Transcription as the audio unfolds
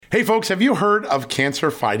Hey folks, have you heard of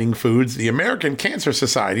cancer-fighting foods? The American Cancer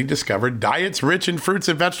Society discovered diets rich in fruits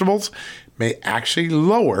and vegetables may actually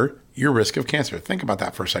lower your risk of cancer. Think about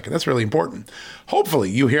that for a second. That's really important. Hopefully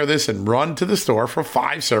you hear this and run to the store for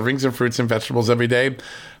 5 servings of fruits and vegetables every day.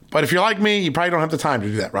 But if you're like me, you probably don't have the time to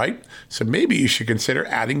do that, right? So maybe you should consider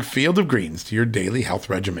adding Field of Greens to your daily health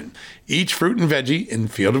regimen. Each fruit and veggie in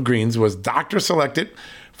Field of Greens was doctor selected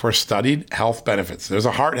for studied health benefits. There's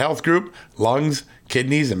a heart health group, lungs,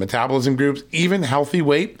 kidneys, and metabolism groups, even healthy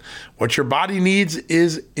weight. What your body needs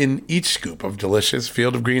is in each scoop of delicious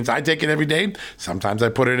Field of Greens. I take it every day. Sometimes I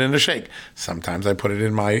put it in a shake. Sometimes I put it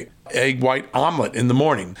in my egg white omelet in the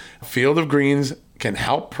morning. Field of Greens can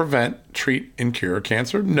help prevent, treat, and cure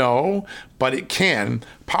cancer? No, but it can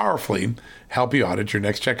powerfully help you out at your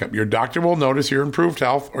next checkup. Your doctor will notice your improved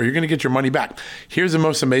health, or you're going to get your money back. Here's the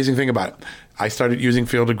most amazing thing about it. I started using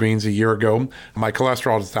Field of Greens a year ago. My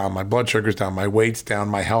cholesterol is down, my blood sugar's down, my weight's down,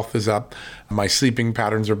 my health is up, my sleeping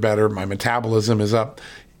patterns are better, my metabolism is up.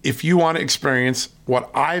 If you want to experience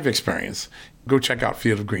what I've experienced, go check out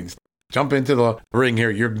Field of Greens. Jump into the ring here.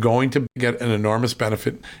 You're going to get an enormous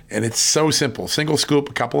benefit, and it's so simple. Single scoop,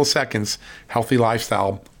 a couple of seconds, healthy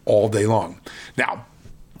lifestyle all day long. Now,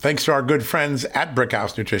 thanks to our good friends at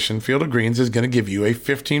Brickhouse Nutrition, Field of Greens is going to give you a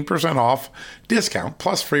 15% off discount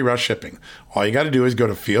plus free rush shipping. All you got to do is go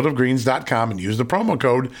to fieldofgreens.com and use the promo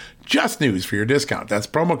code JUSTNEWS for your discount. That's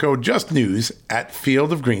promo code JUSTNEWS at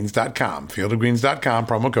fieldofgreens.com. Fieldofgreens.com,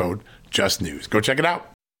 promo code JUSTNEWS. Go check it out.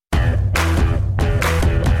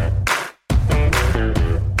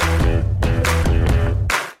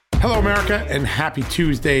 Hello, America, and happy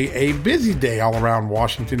Tuesday. A busy day all around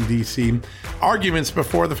Washington, D.C. Arguments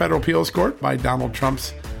before the federal appeals court by Donald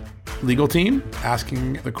Trump's legal team,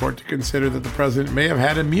 asking the court to consider that the president may have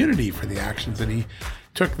had immunity for the actions that he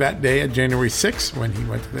took that day at January 6th when he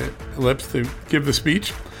went to the ellipse to give the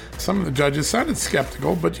speech. Some of the judges sounded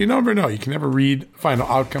skeptical, but you never know. You can never read final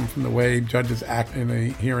outcome from the way judges act in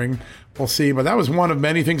a hearing. We'll see. But that was one of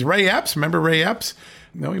many things. Ray Epps, remember Ray Epps?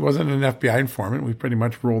 No, he wasn't an FBI informant. We've pretty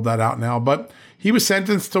much ruled that out now. But he was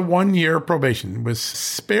sentenced to 1 year probation, was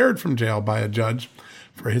spared from jail by a judge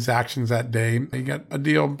for his actions that day. He got a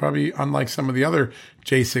deal probably unlike some of the other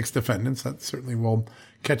J6 defendants. That certainly will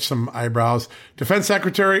catch some eyebrows. Defense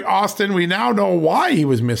Secretary Austin, we now know why he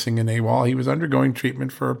was missing in AWOL. He was undergoing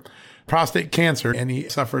treatment for prostate cancer, and he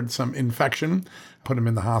suffered some infection, put him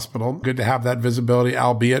in the hospital. Good to have that visibility,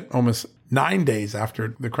 albeit almost 9 days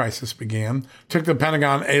after the crisis began. Took the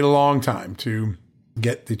Pentagon a long time to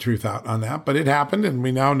get the truth out on that, but it happened, and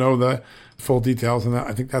we now know the full details, and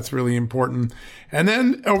I think that's really important. And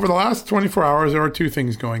then over the last 24 hours, there are 2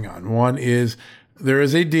 things going on. One is there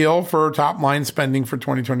is a deal for top-line spending for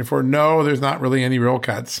 2024. No, there's not really any real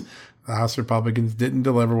cuts. The House Republicans didn't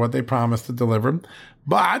deliver what they promised to deliver.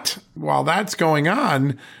 But while that's going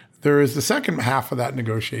on, there is the second half of that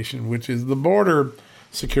negotiation, which is the border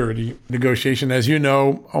security negotiation. As you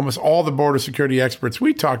know, almost all the border security experts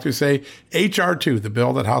we talk to say H.R. 2, the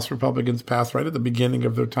bill that House Republicans passed right at the beginning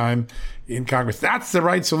of their time in Congress, that's the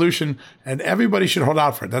right solution, and everybody should hold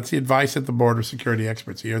out for it. That's the advice at the border security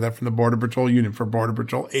experts. You hear that from the Border Patrol Union for Border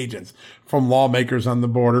Patrol agents, from lawmakers on the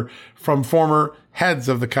border, from former heads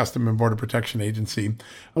of the Custom and Border Protection Agency.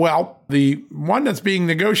 Well, the one that's being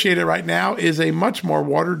negotiated right now is a much more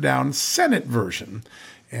watered-down Senate version.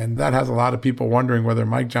 And that has a lot of people wondering whether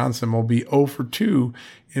Mike Johnson will be 0 for 2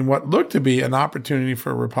 in what looked to be an opportunity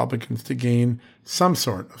for Republicans to gain some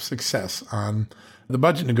sort of success on the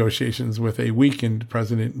budget negotiations with a weakened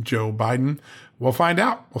President Joe Biden. We'll find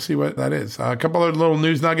out. We'll see what that is. A couple of little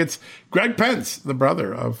news nuggets. Greg Pence, the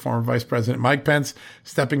brother of former Vice President Mike Pence,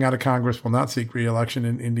 stepping out of Congress, will not seek re-election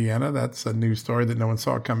in Indiana. That's a news story that no one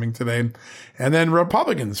saw coming today. And then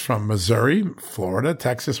Republicans from Missouri, Florida,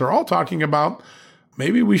 Texas are all talking about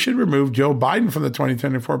maybe we should remove Joe Biden from the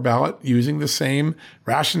 2024 ballot using the same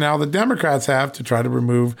rationale the Democrats have to try to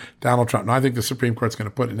remove Donald Trump. Now, I think the Supreme Court's going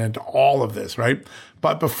to put an end to all of this, right?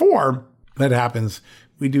 But before that happens,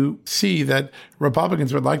 we do see that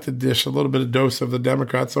Republicans would like to dish a little bit of dose of the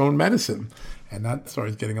Democrats' own medicine. And that story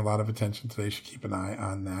is getting a lot of attention today. You should keep an eye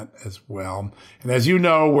on that as well. And as you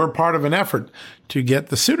know, we're part of an effort to get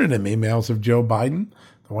the pseudonym emails of Joe Biden,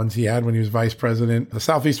 the ones he had when he was vice president. The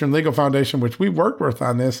Southeastern Legal Foundation, which we worked with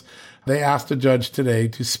on this, they asked a judge today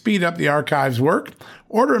to speed up the archive's work,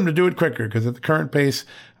 order him to do it quicker, because at the current pace,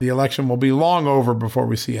 the election will be long over before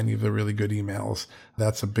we see any of the really good emails.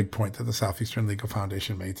 That's a big point that the Southeastern Legal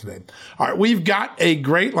Foundation made today. All right, we've got a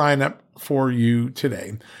great lineup for you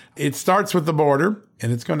today. It starts with the border,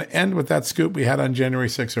 and it's going to end with that scoop we had on January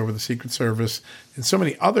 6th over the Secret Service and so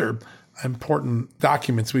many other important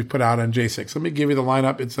documents we've put out on J6. Let me give you the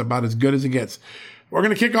lineup. It's about as good as it gets. We're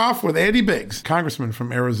going to kick off with Andy Biggs, congressman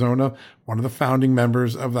from Arizona, one of the founding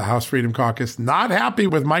members of the House Freedom Caucus, not happy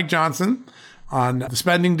with Mike Johnson on the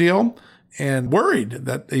spending deal and worried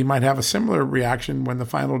that he might have a similar reaction when the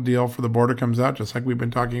final deal for the border comes out, just like we've been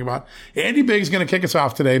talking about. Andy Biggs is going to kick us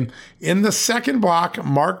off today. In the second block,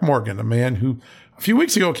 Mark Morgan, a man who a few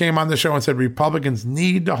weeks ago came on the show and said Republicans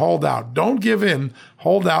need to hold out. Don't give in.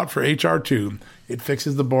 Hold out for H.R. 2. It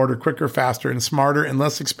fixes the border quicker, faster, and smarter and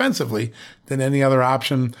less expensively than any other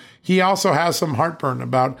option. He also has some heartburn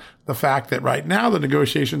about the fact that right now the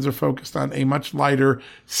negotiations are focused on a much lighter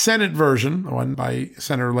Senate version, one by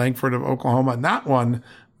Senator Langford of Oklahoma, not one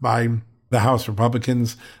by the House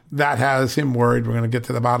Republicans. That has him worried. We're going to get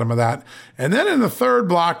to the bottom of that. And then in the third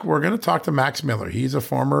block, we're going to talk to Max Miller. He's a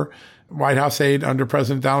former White House aide under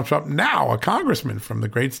President Donald Trump, now a congressman from the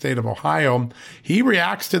great state of Ohio. He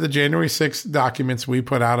reacts to the January 6th documents we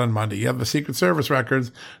put out on Monday. You have the Secret Service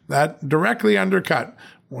records that directly undercut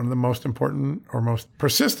one of the most important or most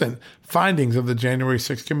persistent findings of the January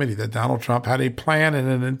 6th committee, that Donald Trump had a plan and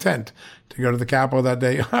an intent to go to the Capitol that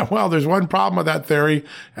day. Well, there's one problem with that theory,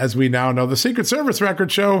 as we now know. The Secret Service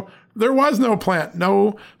records show there was no plan,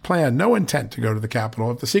 no intent to go to the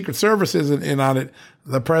Capitol. If the Secret Service isn't in on it,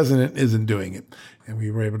 the president isn't doing it. And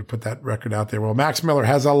we were able to put that record out there. Well, Max Miller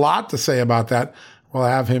has a lot to say about that. We'll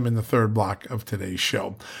have him in the third block of today's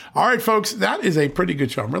show. All right, folks, that is a pretty good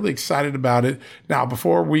show. I'm really excited about it. Now,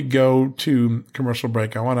 before we go to commercial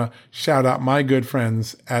break, I want to shout out my good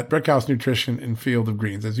friends at Brickhouse Nutrition in Field of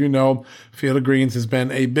Greens. As you know, Field of Greens has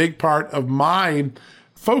been a big part of my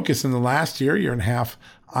focus in the last year and a half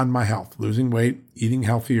on my health, losing weight, eating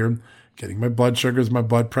healthier, getting my blood sugars, my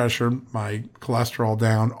blood pressure, my cholesterol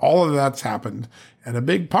down. All of that's happened. And a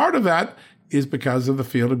big part of that is because of the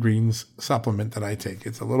Field of Greens supplement that I take.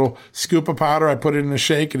 It's a little scoop of powder. I put it in a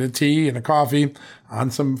shake and a tea and a coffee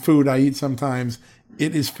on some food I eat sometimes.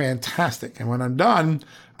 It is fantastic. And when I'm done,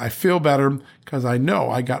 I feel better because I know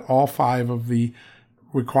I got all 5 of the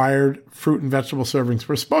required fruit and vegetable servings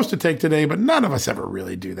we're supposed to take today, but none of us ever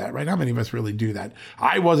really do that, right? How many of us really do that?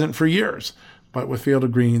 I wasn't for years, but with Field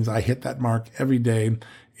of Greens, I hit that mark every day.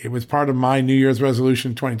 It was part of my New Year's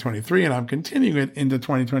resolution 2023, and I'm continuing it into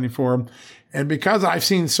 2024. And because I've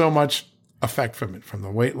seen so much effect from it, from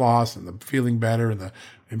the weight loss and the feeling better and the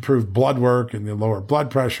improved blood work and the lower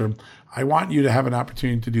blood pressure, I want you to have an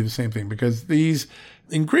opportunity to do the same thing, because these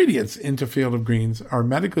ingredients into Field of Greens are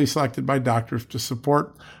medically selected by doctors to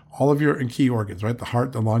support all of your key organs, right? The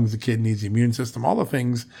heart, the lungs, the kidneys, the immune system, all the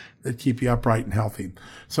things that keep you upright and healthy.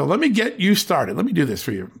 So let me get you started. Let me do this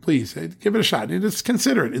for you. Please give it a shot. Just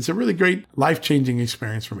consider it. It's a really great life-changing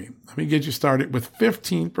experience for me. Let me get you started with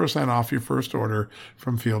 15% off your first order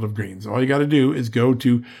from Field of Greens. All you got to do is go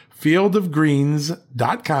to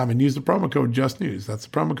fieldofgreens.com and use the promo code JustNews. That's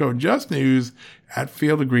the promo code JustNews at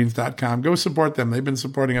fieldofgreens.com. Go support them. They've been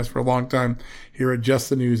supporting us for a long time here at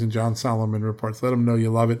Just the News and John Solomon Reports. Let them know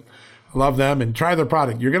you love it. I love them, and try their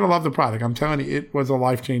product. You're going to love the product. I'm telling you, it was a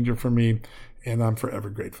life changer for me, and I'm forever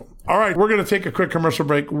grateful. All right, we're going to take a quick commercial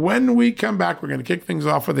break. When we come back, we're going to kick things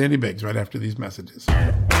off with Andy Biggs right after these messages.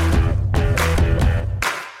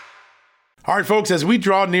 All right, folks, as we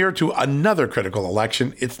draw near to another critical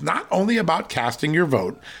election, it's not only about casting your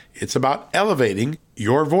vote, it's about elevating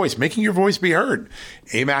your voice, making your voice be heard.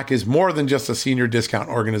 AMAC is more than just a senior discount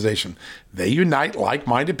organization. They unite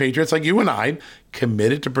like-minded patriots like you and I,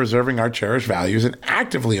 committed to preserving our cherished values and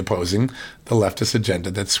actively opposing the leftist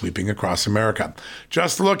agenda that's sweeping across America.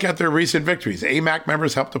 Just look at their recent victories. AMAC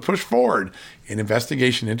members helped to push forward an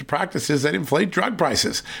investigation into practices that inflate drug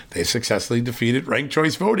prices. They successfully defeated ranked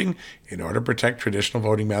choice voting in order to protect traditional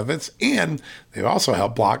voting methods, and they've also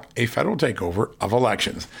helped block a federal takeover of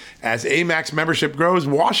elections. As AMAC's membership grows,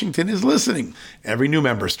 Washington is listening. Every new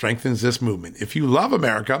member strengthens this movement. If you love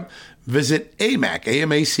America, visit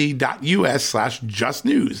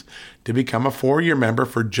amac.us/justnews to become a 4-year member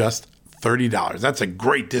for just $30. That's a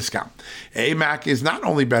great discount. AMAC is not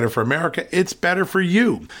only better for America, it's better for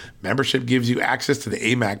you. Membership gives you access to the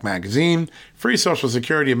AMAC magazine, free Social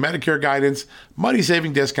Security and Medicare guidance,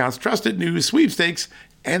 money-saving discounts, trusted news, sweepstakes,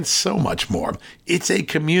 and so much more. It's a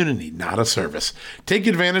community, not a service. Take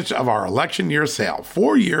advantage of our election year sale,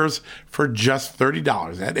 4 years for just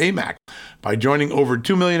 $30 at AMAC. By joining over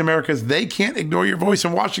 2 million Americans, they can't ignore your voice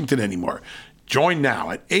in Washington anymore. Join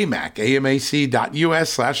now at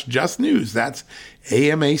amac.us/justnews. That's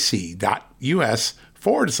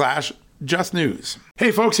amac.us/justnews. Just News.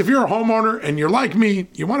 Hey folks, if you're a homeowner and you're like me,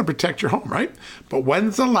 you want to protect your home, right? But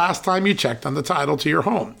when's the last time you checked on the title to your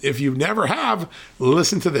home? If you never have,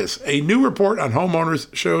 listen to this. A new report on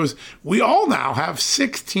homeowners shows we all now have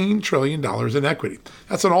 $16 trillion in equity.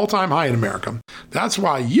 That's an all-time high in America. That's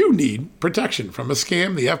why you need protection from a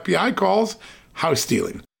scam the FBI calls house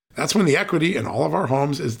stealing. That's when the equity in all of our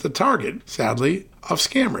homes is the target, sadly, of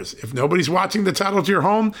scammers. If nobody's watching the title to your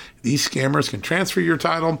home, these scammers can transfer your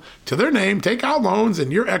title to their name, take out loans,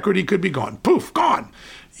 and your equity could be gone. Poof, gone.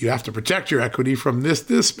 You have to protect your equity from this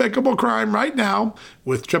despicable crime right now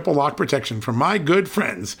with triple lock protection from my good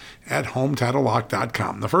friends at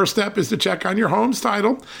HomeTitleLock.com. The first step is to check on your home's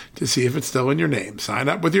title to see if it's still in your name. Sign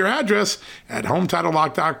up with your address at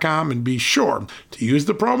HomeTitleLock.com and be sure to use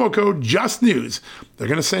the promo code JUSTNEWS. They're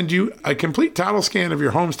going to send you a complete title scan of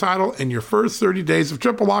your home's title and your first 30 days of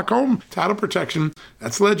triple lock home title protection.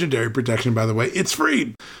 That's legendary protection, by the way. It's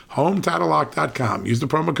free. HomeTitleLock.com. Use the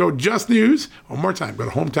promo code JUSTNEWS. One more time, go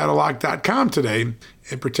to HomeTitleLock.com today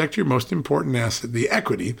and protect your most important asset, the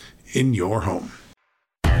equity in your home.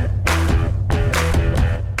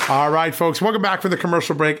 All right, folks, welcome back for the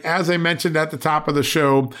commercial break. As I mentioned at the top of the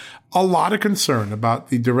show, a lot of concern about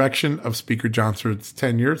the direction of Speaker Johnson's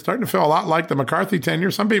tenure. It's starting to feel a lot like the McCarthy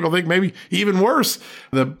tenure. Some people think maybe even worse.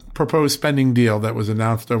 The proposed spending deal that was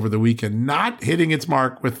announced over the weekend not hitting its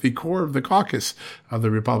mark with the core of the caucus of the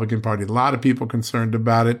Republican Party. A lot of people concerned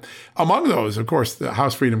about it. Among those, of course, the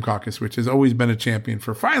House Freedom Caucus, which has always been a champion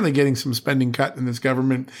for finally getting some spending cut in this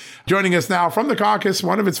government. Joining us now from the caucus,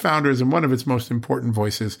 one of its founders and one of its most important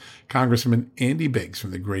voices, Congressman Andy Biggs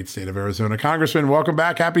from the great state of Arizona. Congressman, welcome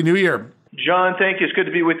back. Happy New Year. John, thank you. It's good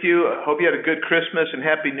to be with you. I hope you had a good Christmas and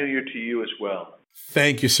Happy New Year to you as well.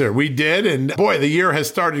 Thank you, sir. We did. And boy, the year has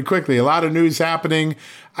started quickly. A lot of news happening.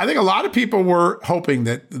 I think a lot of people were hoping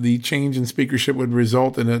that the change in speakership would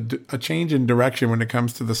result in a change in direction when it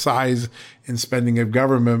comes to the size and spending of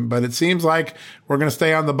government. But it seems like we're going to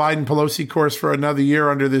stay on the Biden-Pelosi course for another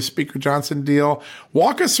year under this Speaker Johnson deal.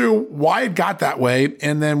 Walk us through why it got that way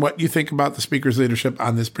and then what you think about the Speaker's leadership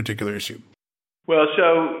on this particular issue. Well,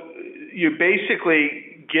 so you're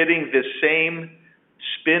basically getting the same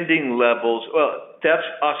spending levels. Well, that's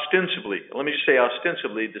ostensibly, let me just say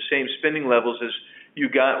ostensibly, the same spending levels as you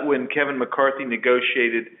got when Kevin McCarthy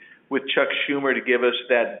negotiated with Chuck Schumer to give us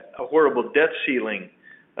that horrible debt ceiling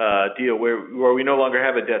deal where we no longer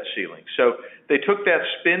have a debt ceiling. So they took that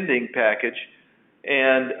spending package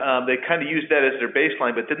and they kind of used that as their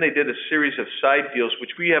baseline, but then they did a series of side deals,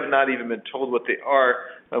 which we have not even been told what they are,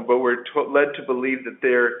 but we're led to believe that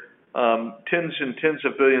they're tens and tens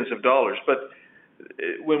of billions of dollars. But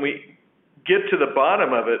when we get to the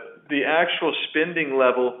bottom of it, the actual spending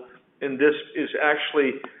level in this is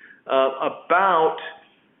actually about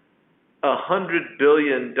 $100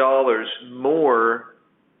 billion more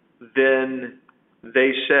than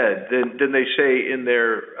they said, than they say in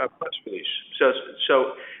their press release.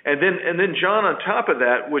 So, and then John, on top of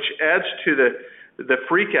that, which adds to the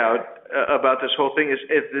freak out about this whole thing, is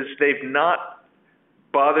they've not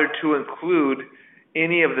bothered to include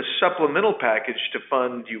any of the supplemental package to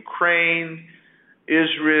fund Ukraine,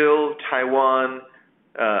 Israel, Taiwan,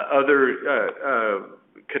 other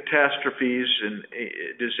catastrophes and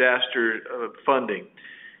disaster funding.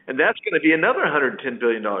 And that's going to be another $110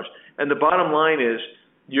 billion. And the bottom line is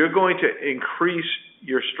you're going to increase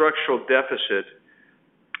your structural deficit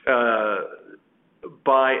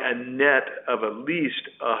by a net of at least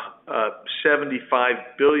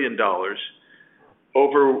 $75 billion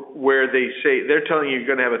over where they say they're telling you you're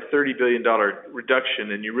going to have a $30 billion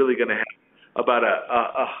reduction, and you're really going to have about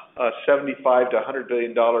a $75 to $100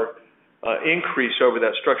 billion increase over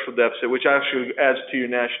that structural deficit, which actually adds to your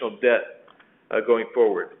national debt going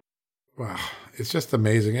forward. Wow. It's just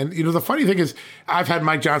amazing. And, you know, the funny thing is, I've had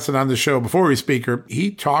Mike Johnson on the show before he was speaker.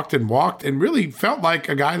 He talked and walked and really felt like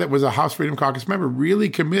a guy that was a House Freedom Caucus member, really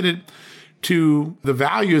committed to the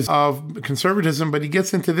values of conservatism, but he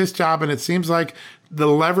gets into this job and it seems like the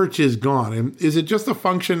leverage is gone. And is it just a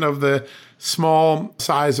function of the small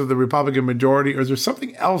size of the Republican majority, or is there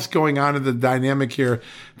something else going on in the dynamic here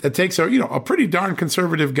that takes a pretty darn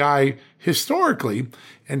conservative guy historically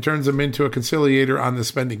and turns him into a conciliator on the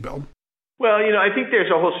spending bill? Well, I think there's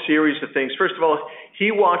a whole series of things. First of all, he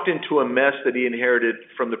walked into a mess that he inherited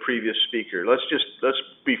from the previous speaker. Let's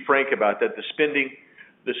be frank about that.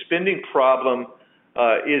 The spending problem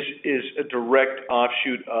is a direct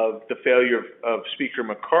offshoot of the failure of Speaker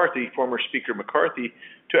McCarthy, former Speaker McCarthy,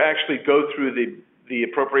 to actually go through the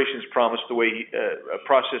appropriations process the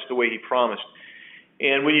way he promised.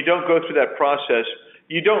 And when you don't go through that process,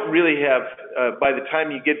 you don't really have, by the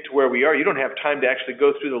time you get to where we are, you don't have time to actually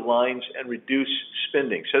go through the lines and reduce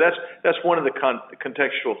spending. So that's one of the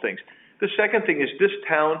contextual things. The second thing is this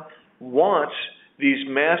town wants these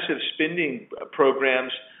massive spending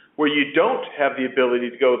programs where you don't have the ability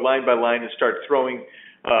to go line by line and start throwing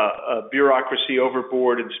bureaucracy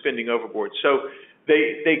overboard and spending overboard. So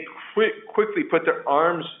they quickly put their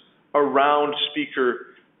arms around Speaker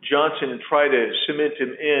Johnson and try to cement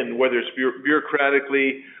him in, whether it's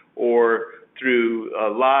bureaucratically or through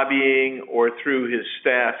lobbying or through his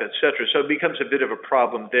staff, et cetera. So it becomes a bit of a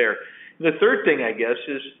problem there. And the third thing, I guess,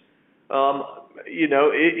 is,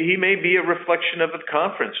 he may be a reflection of the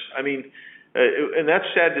conference. I mean, and that's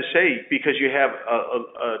sad to say because you have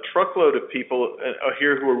a truckload of people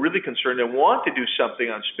here who are really concerned and want to do something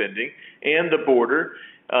on spending and the border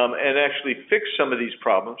and actually fix some of these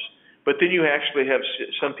problems. But then you actually have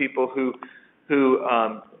some people who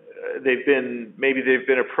they've been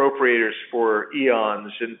appropriators for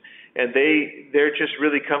eons, and they're just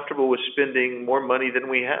really comfortable with spending more money than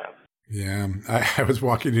we have. Yeah, I was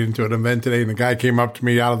walking into an event today, and a guy came up to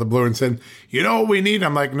me out of the blue and said, "You know what we need?"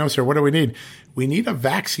 I'm like, "No, sir. What do we need?" "We need a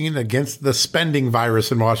vaccine against the spending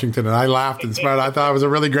virus in Washington." And I laughed and smiled. I thought it was a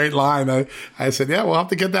really great line. I said, "Yeah, we'll have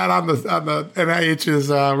to get that on the NIH's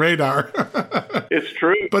radar." It's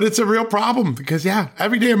true, but it's a real problem because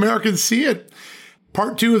everyday Americans see it.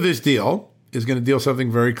 Part 2 of this deal is going to deal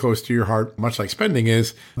something very close to your heart, much like spending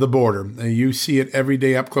is, the border. You see it every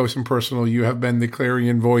day up close and personal. You have been the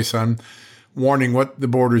clarion voice on warning what the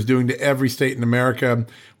border is doing to every state in America.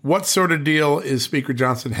 What sort of deal is Speaker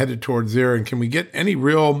Johnson headed towards there, and can we get any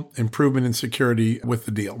real improvement in security with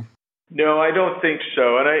the deal? No, I don't think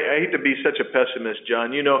so. And I hate to be such a pessimist,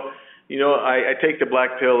 John. I take the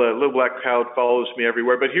black pill. A little black cloud follows me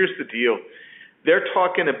everywhere. But here's the deal. They're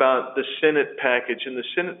talking about the Senate package, and the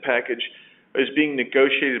Senate package is being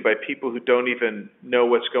negotiated by people who don't even know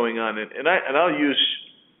what's going on. And I'll use,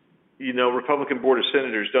 Republican Board of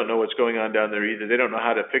Senators don't know what's going on down there either. They don't know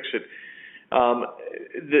how to fix it.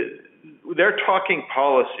 They're talking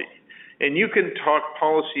policy, and you can talk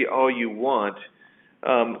policy all you want,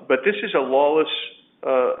 but this is a lawless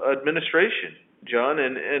administration, John,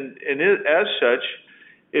 and as such,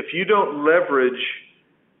 if you don't leverage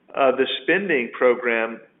the spending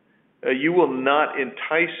program, you will not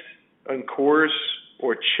entice and coerce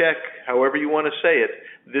or check, however you want to say it,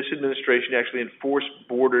 this administration actually enforce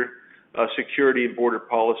border security and border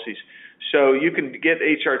policies. So you can get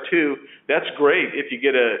H.R. 2. That's great if you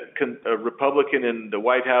get a Republican in the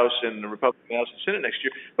White House and the Republican House and Senate next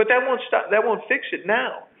year, but that won't stop. That won't fix it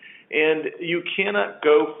now. And you cannot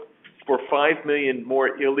go for 5 million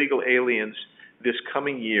more illegal aliens this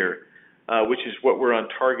coming year, which is what we're on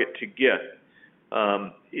target to get,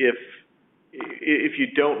 if you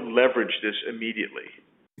don't leverage this immediately.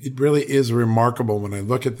 It really is remarkable when I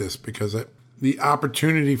look at this because the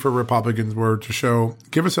opportunity for Republicans were to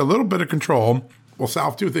give us a little bit of control. We'll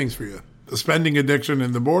solve 2 things for you: the spending addiction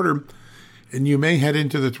and the border. And you may head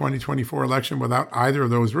into the 2024 election without either of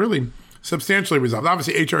those really substantially resolved.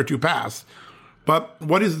 Obviously, H.R. 2 passed. But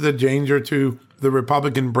what is the danger to the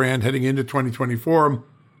Republican brand heading into 2024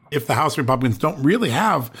 if the House Republicans don't really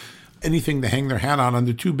have anything to hang their hat on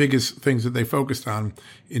the 2 biggest things that they focused on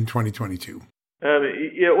in 2022?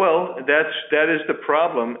 That is the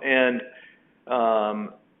problem, and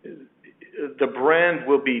the brand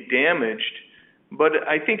will be damaged. But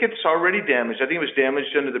I think it's already damaged. I think it was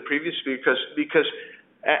damaged under the previous speaker because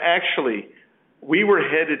actually we were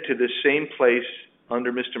headed to the same place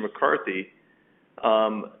under Mr. McCarthy,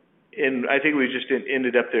 and I think we just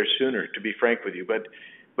ended up there sooner, to be frank with you. But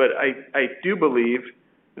I do believe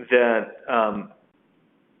that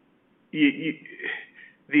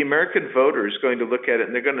the American voter is going to look at it,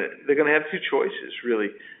 and they're going to have 2 choices. Really,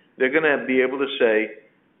 they're going to be able to say,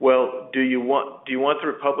 well, do you want the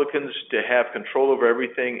Republicans to have control over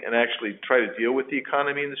everything and actually try to deal with the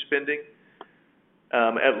economy and the spending?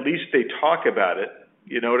 At least they talk about it.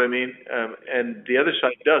 You know what I mean? And the other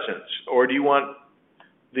side doesn't. Or do you want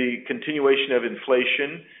the continuation of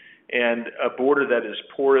inflation and a border that is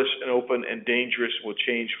porous and open and dangerous, will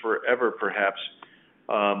change forever, perhaps,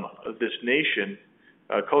 this nation,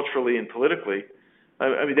 culturally and politically?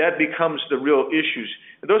 I mean, that becomes the real issues.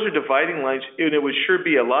 And those are dividing lines, and it would sure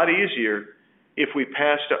be a lot easier if we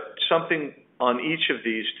passed something on each of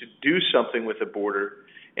these to do something with the border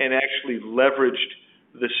and actually leveraged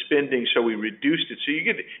the spending so we reduced it. So you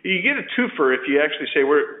get a twofer if you actually say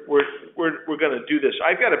we're going to do this.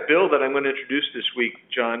 I've got a bill that I'm going to introduce this week,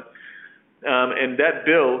 John, and that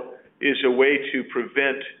bill is a way to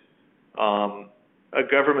prevent a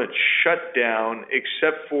government shutdown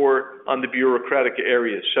except for on the bureaucratic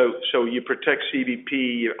areas. So you protect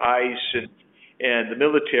CBP, ICE, and the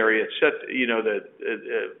military, the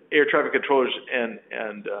air traffic controllers and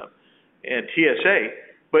TSA.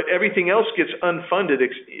 But everything else gets unfunded,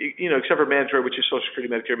 except for mandatory, which is Social Security,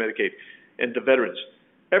 Medicare, Medicaid, and the veterans.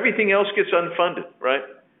 Everything else gets unfunded, right?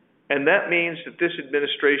 And that means that this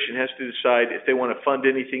administration has to decide if they want to fund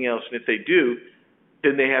anything else. And if they do,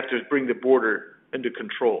 then they have to bring the border into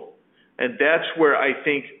control. And that's where I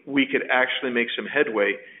think we could actually make some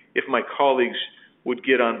headway if my colleagues would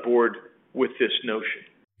get on board with this notion.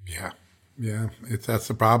 Yeah. That's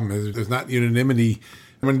the problem. Is there's not unanimity.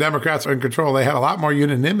 When Democrats are in control, they had a lot more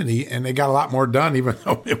unanimity and they got a lot more done, even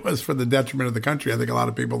though it was for the detriment of the country, I think a lot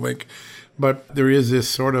of people think. But there is this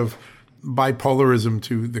sort of bipolarism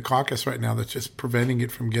to the caucus right now that's just preventing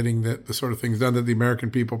it from getting the sort of things done that the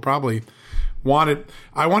American people probably wanted.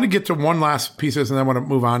 I want to get to one last piece of this, and then I want to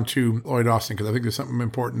move on to Lloyd Austin, because I think there's something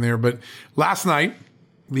important there. But last night,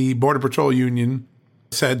 the Border Patrol Union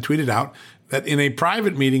tweeted out that in a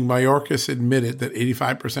private meeting, Mayorkas admitted that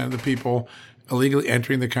 85% of the people illegally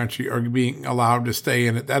entering the country are being allowed to stay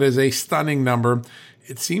in it. That is a stunning number.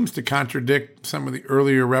 It seems to contradict some of the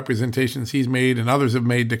earlier representations he's made and others have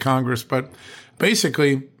made to Congress. But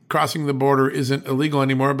basically, crossing the border isn't illegal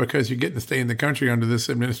anymore because you're getting to stay in the country under this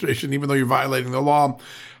administration, even though you're violating the law.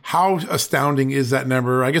 How astounding is that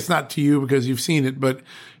number? I guess not to you because you've seen it, but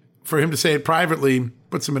for him to say it privately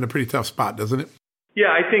puts him in a pretty tough spot, doesn't it? Yeah,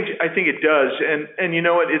 I think it does. And you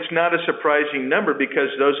know what? It's not a surprising number because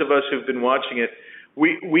those of us who've been watching it,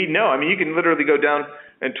 we know. I mean, you can literally go down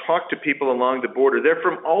and talk to people along the border. They're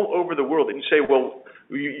from all over the world. And you say, well,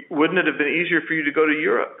 wouldn't it have been easier for you to go to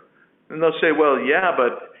Europe? And they'll say, well, yeah,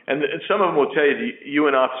 but and some of them will tell you the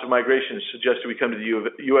UN Office of Migration suggested we come to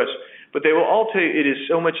the U.S., but they will all tell you it is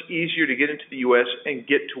so much easier to get into the U.S. and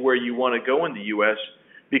get to where you want to go in the U.S.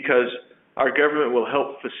 because our government will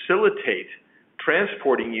help facilitate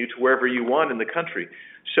transporting you to wherever you want in the country.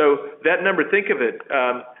 So that number, think of it,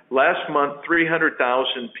 last month, 300,000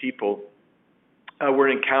 people were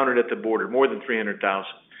encountered at the border, more than 300,000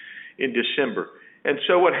 in December. And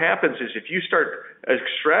so what happens is if you start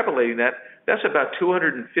extrapolating that, that's about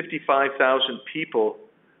 255,000 people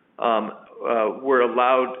were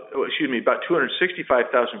allowed, about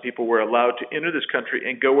 265,000 people were allowed to enter this country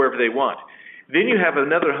and go wherever they want. Then you have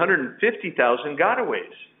another 150,000 gotaways.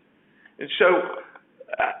 And so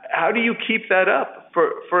how do you keep that up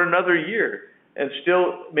for another year and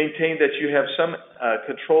still maintain that you have some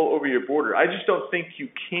control over your border? I just don't think you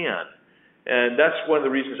can. And that's one of the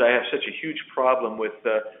reasons I have such a huge problem with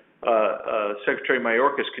Secretary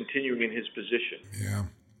Mayorkas continuing in his position. Yeah.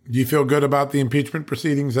 Do you feel good about the impeachment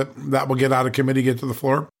proceedings that will get out of committee, get to the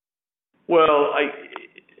floor? Well,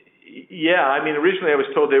 originally I was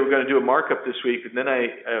told they were going to do a markup this week, and then I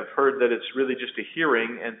have heard that it's really just a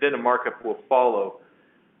hearing, and then a markup will follow.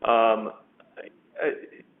 I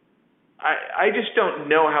just don't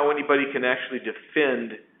know how anybody can actually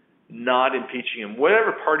defend not impeaching him.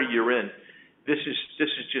 Whatever party you're in, this is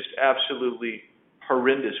just absolutely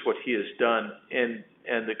horrendous what he has done, and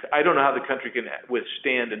I don't know how the country can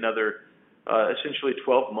withstand another essentially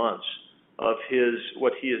 12 months of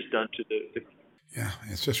what he has done to the. Yeah,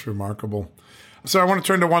 it's just remarkable. So I want to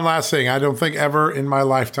turn to one last thing. I don't think ever in my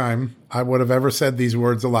lifetime I would have ever said these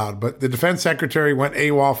words aloud, but the defense secretary went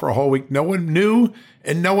AWOL for a whole week. No one knew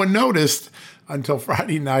and no one noticed until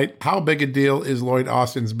Friday night. How big a deal is Lloyd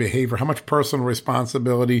Austin's behavior? How much personal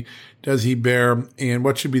responsibility does he bear? And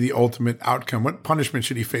what should be the ultimate outcome? What punishment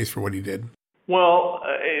should he face for what he did? Well,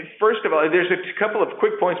 first of all, there's a couple of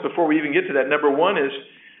quick points before we even get to that. Number one is,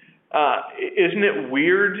 isn't it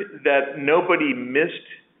weird that nobody missed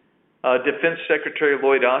Defense Secretary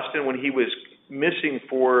Lloyd Austin when he was missing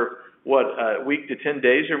for, a week to 10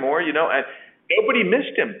 days or more, and nobody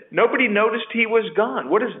missed him. Nobody noticed he was gone.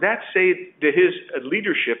 What does that say to his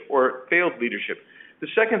leadership or failed leadership? The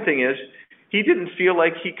second thing is, he didn't feel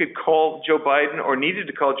like he could call Joe Biden or needed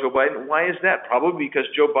to call Joe Biden. Why is that? Probably because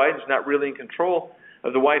Joe Biden's not really in control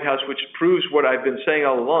of the White House, which proves what I've been saying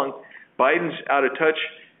all along. Biden's out of touch.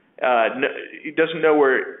 He doesn't know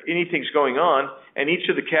where anything's going on, and each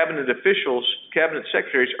of the cabinet officials, cabinet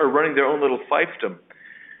secretaries, are running their own little fiefdom.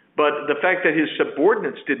 But the fact that his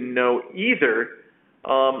subordinates didn't know either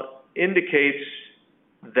indicates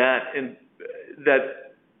that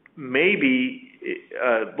maybe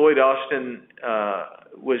Lloyd Austin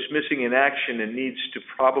was missing in action and needs to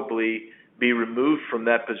probably be removed from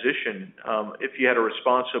that position if you had a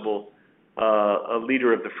responsible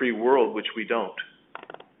leader of the free world, which we don't.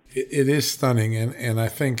 It is stunning. And I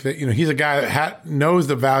think that, he's a guy that knows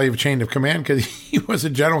the value of chain of command because he was a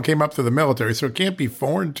general, came up through the military, so it can't be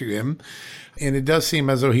foreign to him. And it does seem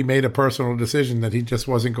as though he made a personal decision that he just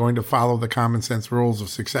wasn't going to follow the common sense rules of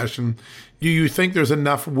succession. Do you think there's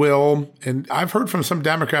enough will? And I've heard from some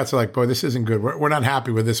Democrats are like, boy, this isn't good. We're not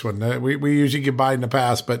happy with this one. We usually give Biden a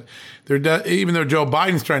pass, but even though Joe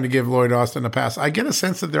Biden's trying to give Lloyd Austin a pass, I get a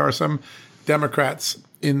sense that there are some Democrats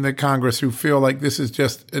in the Congress who feel like this is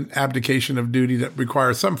just an abdication of duty that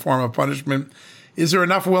requires some form of punishment. Is there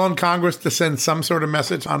enough will in Congress to send some sort of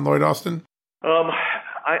message on Lloyd Austin?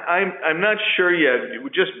 I'm not sure yet. We're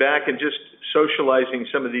just back and just socializing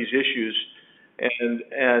some of these issues,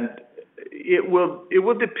 and it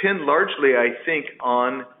will depend largely, I think,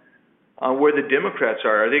 on where the Democrats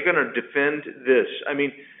are. Are they going to defend this? I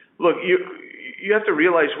mean, look, you have to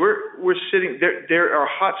realize we're sitting there. There are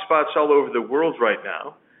hot spots all over the world right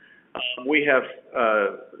now. We have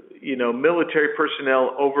military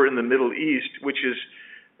personnel over in the Middle East, which is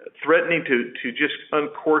threatening to just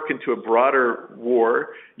uncork into a broader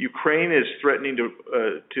war. Ukraine is threatening to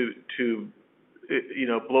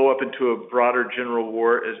blow up into a broader general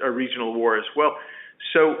war, a regional war as well.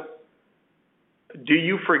 So, do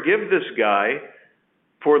you forgive this guy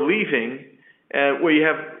for leaving? Where you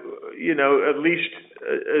have, at least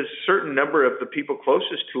a certain number of the people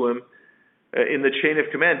closest to him in the chain of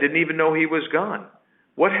command didn't even know he was gone.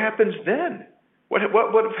 What happens then? What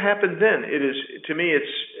would have happened then? It is, to me,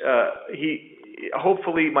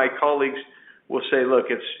 hopefully my colleagues will say, look,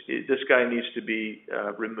 this guy needs to be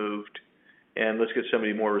removed, and let's get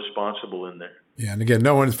somebody more responsible in there. Yeah, and again,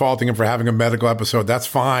 no one's faulting him for having a medical episode. That's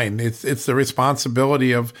fine. It's the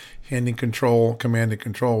responsibility of handing control, command and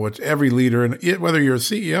control, which every leader, and whether you're a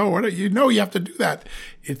CEO or whatever, you have to do that.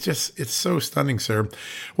 It's so stunning, sir.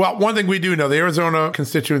 Well, one thing we do know, the Arizona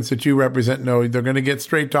constituents that you represent know they're going to get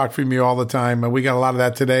straight talk from you all the time. And we got a lot of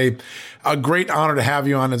that today. A great honor to have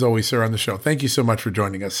you on, as always, sir, on the show. Thank you so much for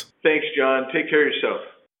joining us. Thanks, John. Take care of yourself.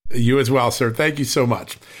 You as well, sir. Thank you so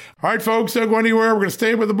much. All right, folks, don't go anywhere. We're going to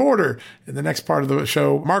stay with the border. In the next part of the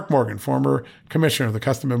show, Mark Morgan, former commissioner of the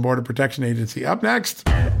Customs and Border Protection Agency. Up next.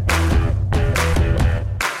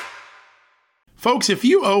 Folks, if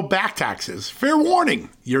you owe back taxes, fair warning,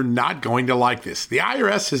 you're not going to like this. The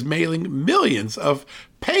IRS is mailing millions of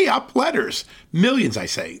pay-up letters. Millions, I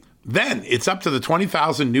say. Then it's up to the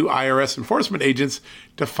 20,000 new IRS enforcement agents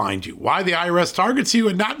to find you. Why the IRS targets you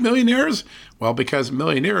and not millionaires? Well, because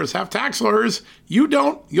millionaires have tax lawyers. You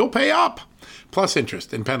don't. You'll pay up. Plus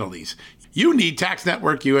interest and penalties. You need Tax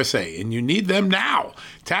Network USA, and you need them now.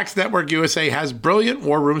 Tax Network USA has brilliant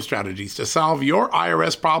war room strategies to solve your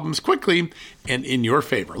IRS problems quickly and in your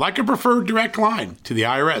favor. Like a preferred direct line to the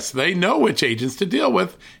IRS. They know which agents to deal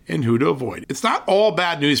with and who to avoid. It's not all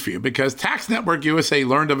bad news for you because Tax Network USA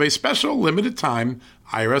learned of a special limited time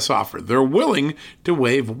IRS offer. They're willing to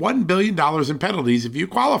waive $1 billion in penalties if you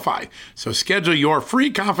qualify. So schedule your free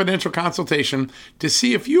confidential consultation to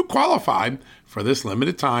see if you qualify for this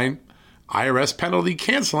limited time IRS penalty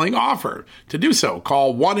canceling offer. To do so,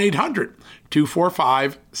 call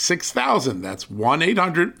 1-800-245-6000. That's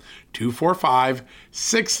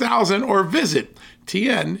 1-800-245-6000 or visit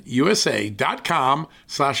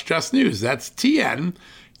tnusa.com/justnews. That's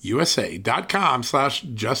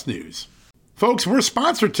tnusa.com/justnews. Folks, we're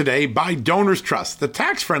sponsored today by Donors Trust, the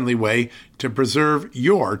tax-friendly way to preserve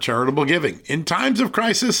your charitable giving. In times of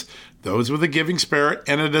crisis, those with a giving spirit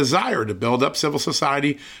and a desire to build up civil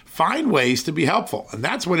society find ways to be helpful. And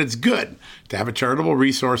that's when it's good to have a charitable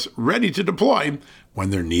resource ready to deploy when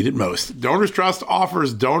they're needed most. Donors Trust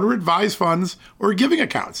offers donor-advised funds or giving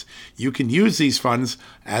accounts. You can use these funds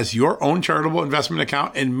as your own charitable investment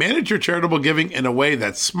account and manage your charitable giving in a way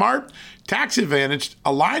that's smart, tax-advantaged,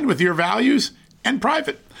 aligned with your values, and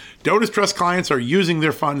private. Donors Trust clients are using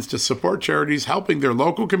their funds to support charities helping their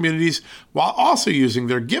local communities while also using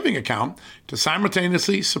their giving account to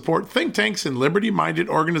simultaneously support think tanks and liberty-minded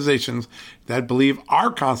organizations that believe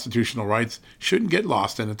our constitutional rights shouldn't get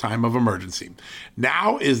lost in a time of emergency.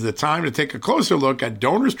 Now is the time to take a closer look at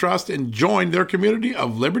Donors Trust and join their community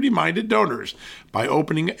of liberty-minded donors by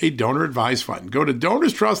opening a donor-advised fund. Go to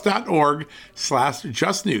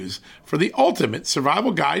donorstrust.org/justnews for the ultimate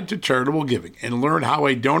survival guide to charitable giving and learn how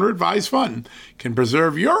a donor-advised fund can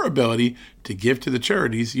preserve your ability to give to the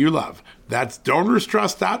charities you love. That's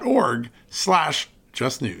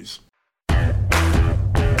donorstrust.org/justnews.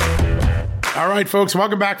 All right, folks,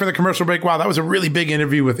 welcome back for the commercial break. Wow, that was a really big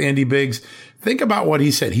interview with Andy Biggs. Think about what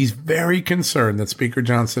he said. He's very concerned that Speaker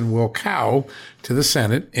Johnson will cow to the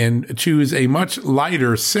Senate and choose a much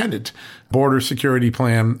lighter Senate border security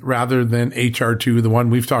plan rather than H.R. 2, the one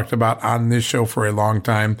we've talked about on this show for a long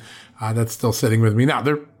time. That's still sitting with me. Now,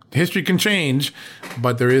 history can change,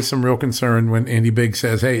 but there is some real concern when Andy Biggs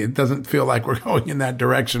says, hey, it doesn't feel like we're going in that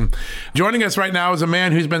direction. Joining us right now is a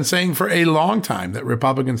man who's been saying for a long time that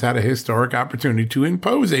Republicans had a historic opportunity to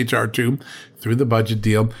impose H.R. 2 through the budget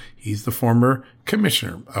deal. He's the former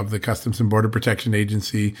commissioner of the Customs and Border Protection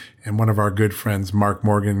Agency and one of our good friends, Mark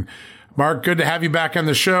Morgan. Mark, good to have you back on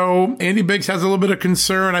the show. Andy Biggs has a little bit of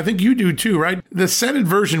concern. I think you do too, right? The Senate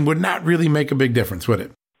version would not really make a big difference, would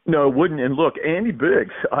it? No, it wouldn't. And look, Andy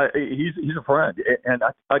Biggs, he's a friend. And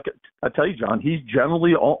I tell you, John, he's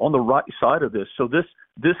generally on the right side of this. So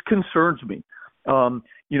this concerns me.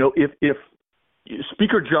 If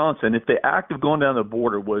Speaker Johnson, if the act of going down the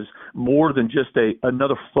border was more than just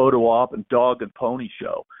another photo op and dog and pony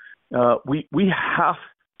show, we have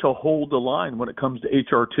to hold the line when it comes to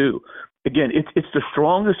H.R. 2. Again, it's the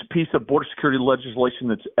strongest piece of border security legislation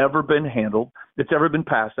that's ever been handled, that's ever been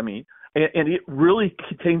passed. And it really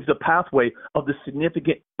contains the pathway of the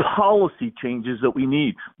significant policy changes that we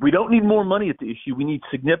need. We don't need more money at the issue. We need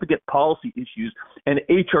significant policy issues, and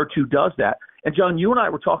H.R. 2 does that. And, John, you and I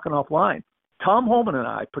were talking offline. Tom Homan and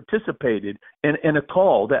I participated in a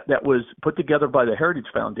call that was put together by the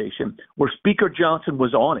Heritage Foundation where Speaker Johnson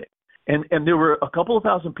was on it. And there were a couple of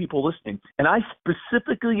thousand people listening. And I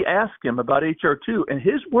specifically asked him about H.R. 2. And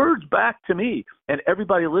his words back to me and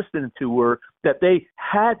everybody listening to were that they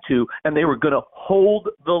had to and they were going to hold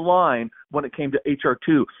the line when it came to H.R.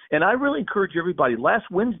 2. And I really encourage everybody. Last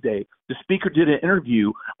Wednesday, the speaker did an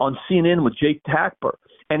interview on CNN with Jake Tapper.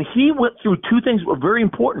 And he went through two things that were very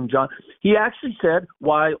important, John. He actually said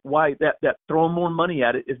why that throwing more money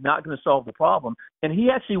at it is not going to solve the problem. And he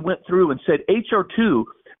actually went through and said H.R. 2,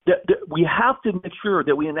 that we have to make sure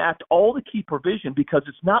that we enact all the key provision because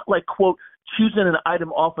it's not like, quote, choosing an item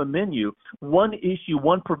off a menu. One issue,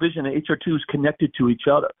 one provision in H.R. 2 is connected to each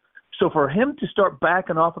other. So for him to start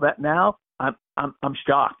backing off of that now, I'm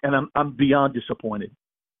shocked and I'm beyond disappointed.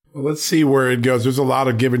 Well, let's see where it goes. There's a lot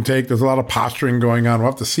of give and take. There's a lot of posturing going on. We'll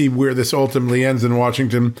have to see where this ultimately ends in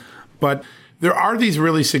Washington. But there are these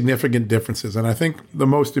really significant differences. And I think the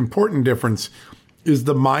most important difference is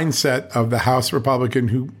the mindset of the House Republican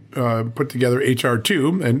who put together H.R.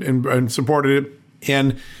 2 and supported it,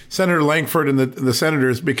 and Senator Lankford and the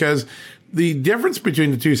senators, because the difference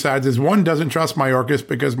between the two sides is one doesn't trust Mayorkas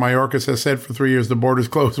because Mayorkas has said for 3 years the border's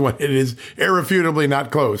closed when it is irrefutably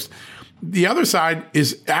not closed. The other side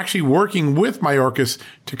is actually working with Mayorkas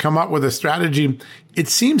to come up with a strategy. It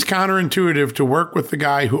seems counterintuitive to work with the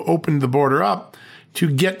guy who opened the border up to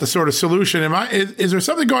get the sort of solution. Is there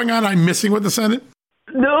something going on I'm missing with the Senate?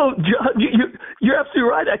 No, John, you're absolutely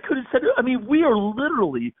right. I could have said it. We are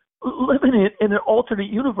literally living in an alternate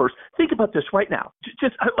universe. Think about this right now.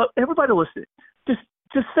 Just everybody listening, just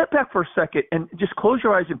step back for a second and just close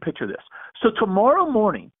your eyes and picture this. So tomorrow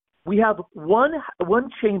morning, we have one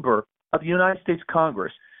chamber of the United States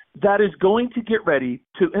Congress that is going to get ready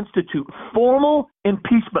to institute formal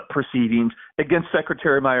impeachment proceedings against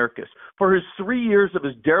Secretary Mayorkas for his 3 years of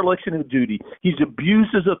his dereliction of duty. He's abused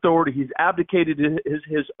his authority. He's abdicated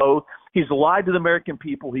his oath. He's lied to the American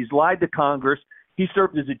people. He's lied to Congress. He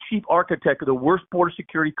served as the chief architect of the worst border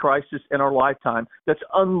security crisis in our lifetime that's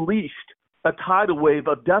unleashed a tidal wave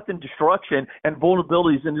of death and destruction and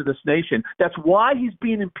vulnerabilities into this nation. That's why he's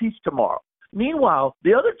being impeached tomorrow. Meanwhile,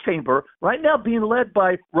 the other chamber, right now being led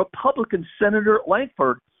by Republican Senator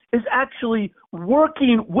Lankford, is actually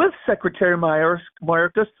working with Secretary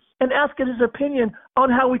Mayorkas and asking his opinion on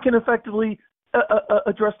how we can effectively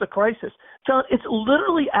address the crisis. John, it's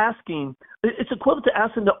literally it's equivalent to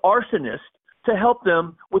asking the arsonist to help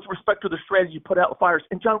them with respect to the strategy put out fires.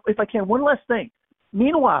 And John, if I can, one last thing.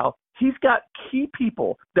 Meanwhile, he's got key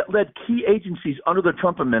people that led key agencies under the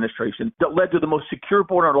Trump administration that led to the most secure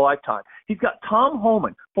border in our lifetime. He's got Tom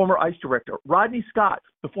Homan, former ICE director, Rodney Scott,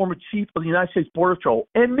 the former chief of the United States Border Patrol,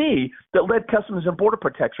 and me that led Customs and Border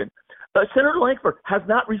Protection. Senator Lankford has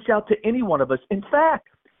not reached out to any one of us. In fact,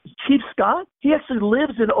 Chief Scott, he actually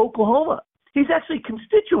lives in Oklahoma. He's actually a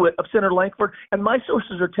constituent of Senator Lankford, and my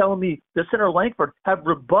sources are telling me that Senator Lankford have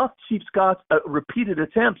rebuffed Chief Scott's repeated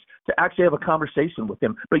attempts to actually have a conversation with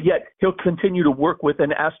him, but yet he'll continue to work with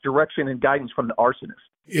and ask direction and guidance from the arsonist.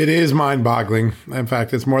 It is mind-boggling. In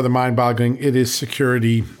fact, it's more than mind-boggling. It is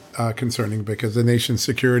security concerning because the nation's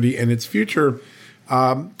security and its future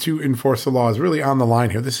to enforce the law is really on the line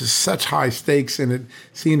here. This is such high stakes, and it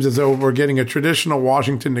seems as though we're getting a traditional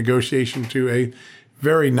Washington negotiation to a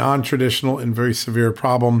very non-traditional and very severe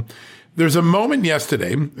problem. There's a moment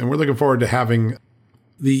yesterday, and we're looking forward to having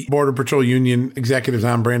the Border Patrol Union executives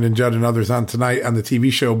on, Brandon Judd and others on tonight on the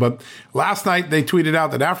TV show. But last night they tweeted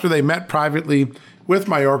out that after they met privately with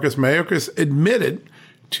Mayorkas admitted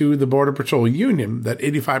to the Border Patrol Union that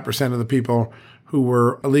 85% of the people who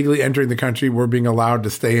were illegally entering the country were being allowed to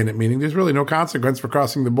stay in it, meaning there's really no consequence for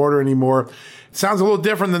crossing the border anymore. It sounds a little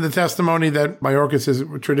different than the testimony that Mayorkas has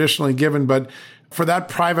traditionally given, but for that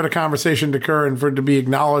private a conversation to occur and for it to be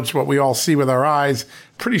acknowledged what we all see with our eyes,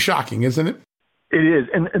 pretty shocking, isn't it? It is.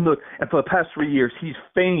 And look, and for the past 3 years, he's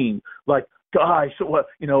feigned like, guys,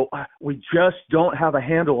 we just don't have a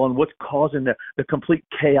handle on what's causing the complete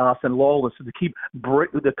chaos and lawlessness,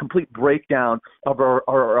 the complete breakdown of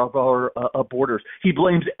our borders. He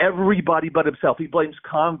blames everybody but himself. He blames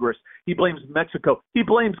Congress. He blames Mexico. He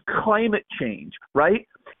blames climate change, right?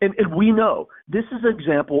 And we know this is an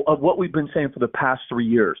example of what we've been saying for the past 3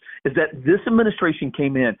 years, is that this administration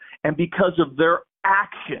came in, and because of their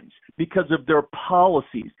actions, because of their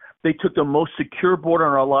policies, they took the most secure border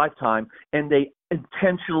in our lifetime, and they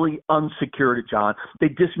intentionally unsecured it, John. They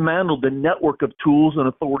dismantled the network of tools and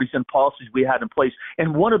authorities and policies we had in place.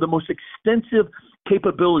 And one of the most extensive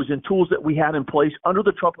capabilities and tools that we had in place under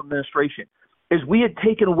the Trump administration is we had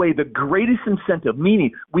taken away the greatest incentive,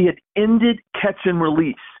 meaning we had ended catch and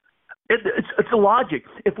release. It's a logic.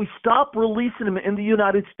 If we stop releasing them in the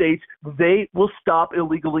United States, they will stop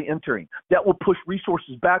illegally entering. That will push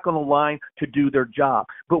resources back on the line to do their job.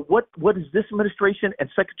 But what has this administration and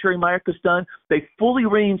Secretary Mayorkas done? They fully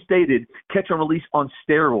reinstated catch and release on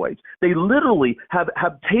steroids. They literally have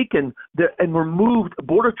taken and removed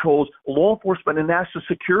Border Patrol's law enforcement and national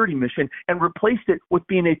security mission and replaced it with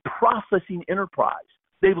being a processing enterprise.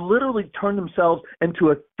 They've literally turned themselves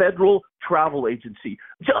into a federal travel agency.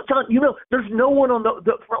 John, there's no one on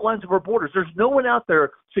the front lines of our borders. There's no one out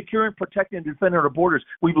there securing, protecting, and defending our borders.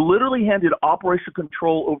 We've literally handed operational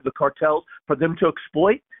control over the cartels for them to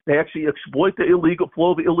exploit. They actually exploit the illegal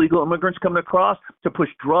flow of illegal immigrants coming across to push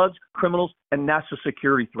drugs, criminals, and national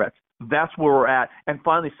security threats. That's where we're at. And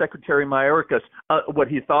finally, Secretary Mayorkas, what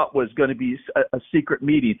he thought was going to be a secret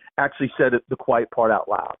meeting, actually said the quiet part out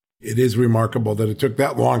loud. It is remarkable that it took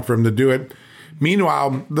that long for him to do it.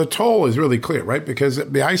 Meanwhile, the toll is really clear, right? Because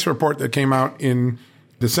the ICE report that came out in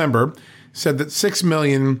December said that 6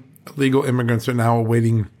 million illegal immigrants are now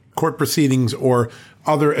awaiting court proceedings or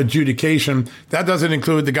other adjudication. That doesn't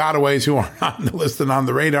include the gotaways who are on the list and on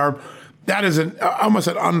the radar. That is almost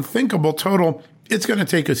an unthinkable total. It's going to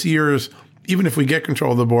take us years, even if we get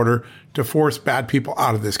control of the border, to force bad people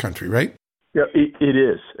out of this country, right? Yeah, it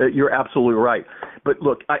is. You're absolutely right. But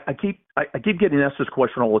look, I keep getting asked this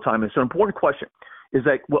question all the time. It's an important question. Is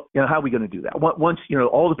that, how are we going to do that? Once,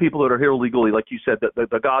 all the people that are here illegally, like you said,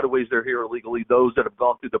 the gotaways that are here illegally, those that have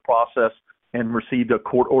gone through the process and received a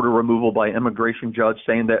court order removal by an immigration judge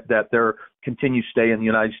saying that their continued stay in the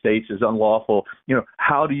United States is unlawful,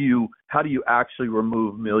 how do you actually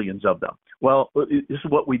remove millions of them? Well, this is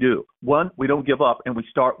what we do. One, we don't give up, and we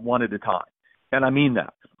start one at a time. And I mean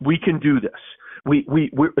that. We can do this.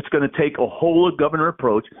 It's going to take a whole of government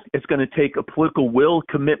approach. It's going to take a political will,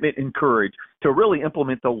 commitment, and courage to really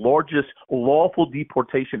implement the largest lawful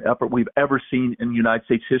deportation effort we've ever seen in United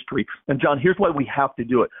States history. And John, here's why we have to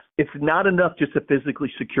do it. It's not enough just to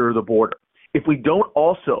physically secure the border. If we don't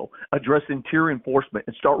also address interior enforcement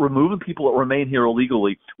and start removing people that remain here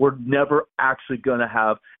illegally, we're never actually going to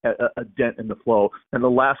have a dent in the flow. And the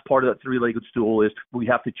last part of that three-legged stool is we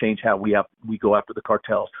have to change how we go after the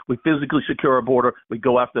cartels. We physically secure our border, we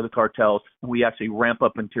go after the cartels, and we actually ramp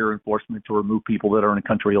up interior enforcement to remove people that are in the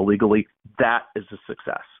country illegally. That is a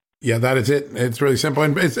success. Yeah, that is it. It's really simple.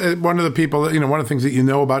 And it's one of the people, one of the things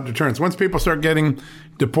that about deterrence. Once people start getting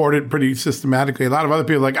deported pretty systematically, a lot of other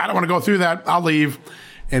people are like, I don't want to go through that. I'll leave.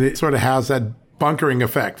 And it sort of has that bunkering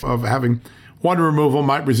effect of having one removal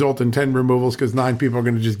might result in 10 removals because 9 people are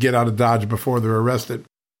going to just get out of Dodge before they're arrested.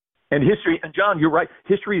 And John, you're right.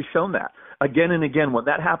 History has shown that. Again and again, when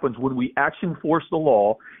that happens, when we actually enforce the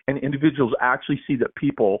law and individuals actually see that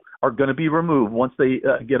people are going to be removed once they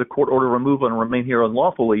get a court order removal and remain here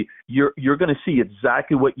unlawfully, you're going to see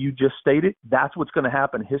exactly what you just stated. That's what's going to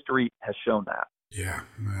happen. History has shown that. Yeah,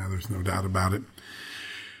 there's no doubt about it.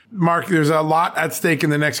 Mark, there's a lot at stake in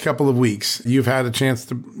the next couple of weeks. You've had a chance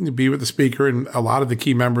to be with the Speaker and a lot of the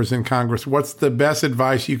key members in Congress. What's the best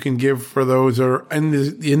advice you can give for those who are in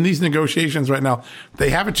these negotiations right now? They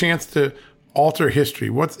have a chance to alter history.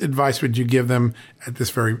 What advice would you give them at this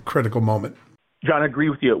very critical moment? John, I agree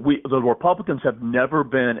with you. The Republicans have never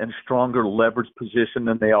been in a stronger leveraged position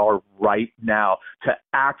than they are right now to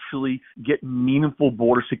actually get meaningful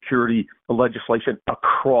border security legislation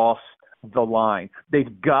across the line.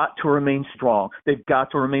 They've got to remain strong. They've got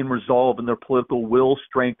to remain resolved in their political will,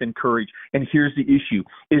 strength, and courage. And here's the issue,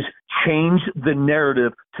 is change the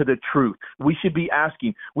narrative to the truth. We should be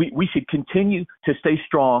asking, we should continue to stay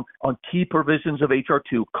strong on key provisions of H.R.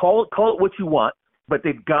 2. Call it what you want, but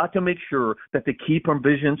they've got to make sure that the key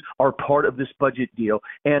provisions are part of this budget deal.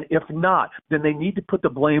 And if not, then they need to put the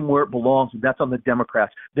blame where it belongs, and that's on the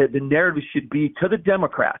Democrats. The narrative should be to the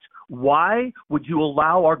Democrats. Why would you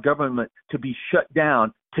allow our government to be shut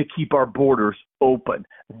down to keep our borders open?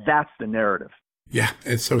 That's the narrative. Yeah,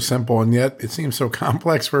 it's so simple, and yet it seems so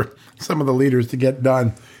complex for some of the leaders to get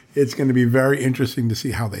done. It's going to be very interesting to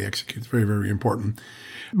see how they execute. It's very, very important.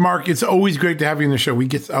 Mark, it's always great to have you on the show. We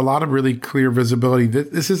get a lot of really clear visibility.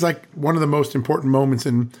 This is like one of the most important moments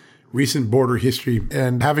in recent border history,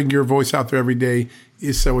 and having your voice out there every day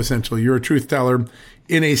is so essential. You're a truth teller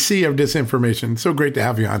in a sea of disinformation. So great to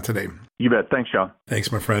have you on today. You bet. Thanks, Sean.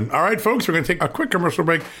 Thanks, my friend. All right, folks, we're going to take a quick commercial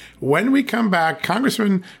break. When we come back,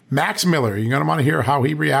 Congressman Max Miller, you're going to want to hear how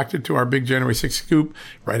he reacted to our big January 6th scoop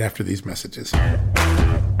right after these messages.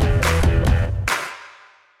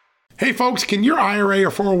 Hey, folks, can your IRA or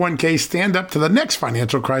 401k stand up to the next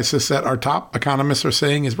financial crisis that our top economists are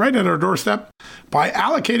saying is right at our doorstep? By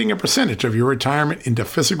allocating a percentage of your retirement into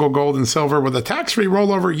physical gold and silver with a tax-free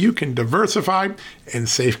rollover, you can diversify and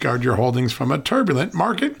safeguard your holdings from a turbulent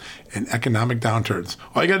market and economic downturns.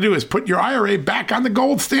 All you got to do is put your IRA back on the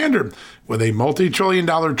gold standard. With a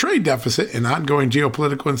multi-trillion-dollar trade deficit and ongoing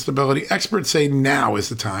geopolitical instability, experts say now is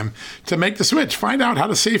the time to make the switch. Find out how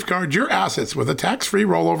to safeguard your assets with a tax-free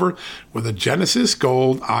rollover with a Genesis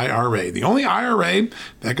Gold IRA, the only IRA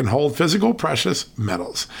that can hold physical precious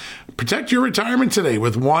metals. Protect your retirement today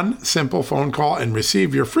with one simple phone call and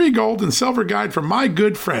receive your free gold and silver guide from my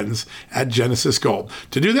good friends at Genesis Gold.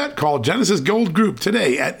 To do that, call Genesis Gold Group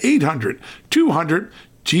today at 800-200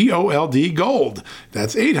 GOLD Gold.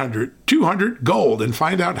 That's 800-200-GOLD, and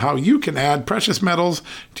find out how you can add precious metals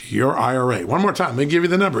to your IRA. One more time, let me give you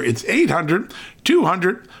the number. It's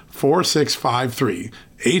 800-200-4653.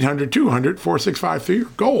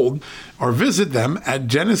 800-200-4653 gold, or visit them at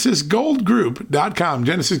genesisgoldgroup.com.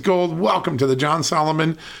 Genesis Gold, welcome to the John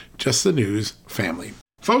Solomon Just the News family.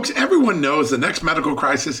 Folks, everyone knows the next medical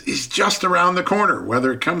crisis is just around the corner,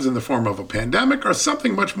 whether it comes in the form of a pandemic or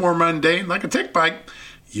something much more mundane like a tick bite.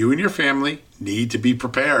 You and your family need to be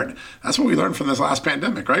prepared. That's what we learned from this last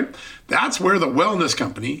pandemic, right? That's where the Wellness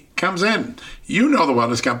Company comes in. You know the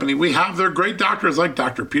Wellness Company. We have their great doctors like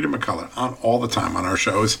Dr. Peter McCullough on all the time on our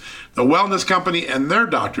shows. The Wellness Company and their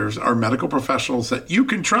doctors are medical professionals that you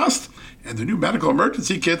can trust, and the new medical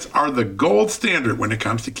emergency kits are the gold standard when it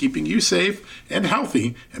comes to keeping you safe and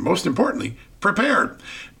healthy, and most importantly, prepared.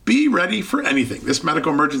 Be ready for anything. This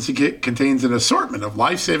medical emergency kit contains an assortment of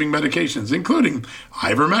life-saving medications, including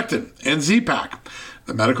ivermectin and Z-Pak.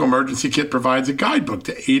 The medical emergency kit provides a guidebook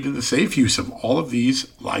to aid in the safe use of all of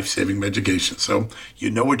these life-saving medications, so you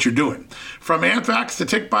know what you're doing. From anthrax to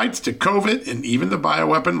tick bites to COVID and even the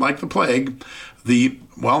bioweapon like the plague, the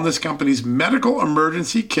Wellness Company's medical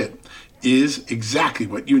emergency kit is exactly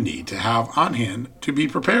what you need to have on hand to be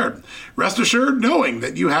prepared. Rest assured knowing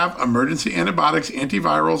that you have emergency antibiotics,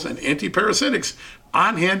 antivirals, and antiparasitics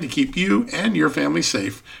on hand to keep you and your family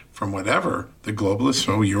safe from whatever the globalists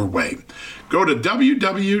throw your way. Go to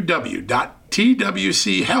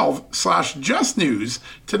www.twchealth/justnews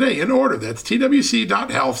today and order. That's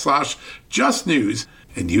twc.health/justnews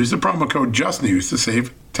and use the promo code JUSTNEWS to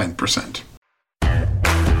save 10%.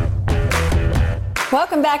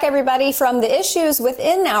 Welcome back, everybody, from the issues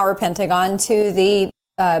within our Pentagon to the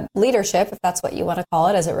leadership, if that's what you want to call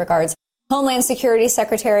it, as it regards Homeland Security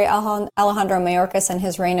Secretary Alejandro Mayorkas and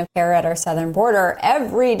his reign of terror at our southern border.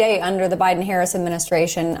 Every day under the Biden-Harris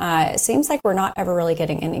administration, it seems like we're not ever really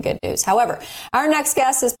getting any good news. However, our next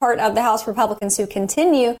guest is part of the House Republicans who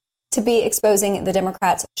continue to be exposing the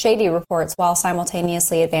Democrats' shady reports while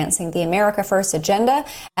simultaneously advancing the America First agenda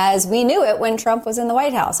as we knew it when Trump was in the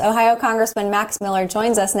White House. Ohio Congressman Max Miller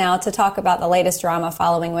joins us now to talk about the latest drama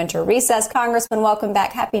following winter recess. Congressman, welcome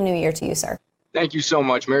back. Happy New Year to you, sir. Thank you so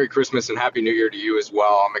much. Merry Christmas and Happy New Year to you as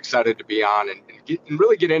well. I'm excited to be on and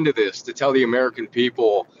really get into this to tell the American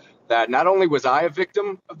people that not only was I a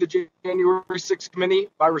victim of the January 6th committee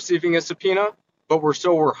by receiving a subpoena, but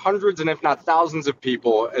so were hundreds and if not thousands of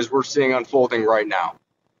people as we're seeing unfolding right now.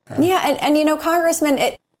 Yeah. And you know, Congressman,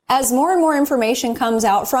 as more and more information comes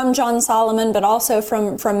out from John Solomon, but also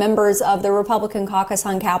from members of the Republican caucus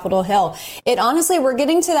on Capitol Hill, it honestly, we're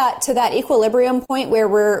getting to that equilibrium point where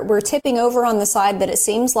we're tipping over on the side that it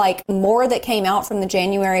seems like more that came out from the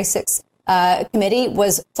January 6th committee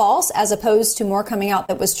was false as opposed to more coming out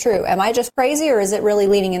that was true. Am I just crazy, or is it really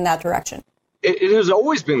leaning in that direction? It has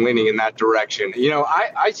always been leaning in that direction. You know,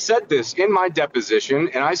 I said this in my deposition,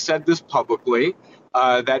 and I said this publicly,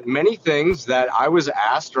 that many things that I was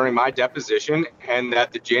asked during my deposition and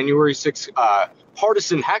that the January 6th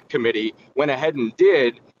partisan hack committee went ahead and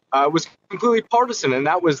did was completely partisan. And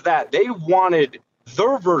that was that they wanted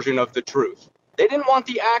their version of the truth. They didn't want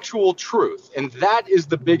the actual truth. And that is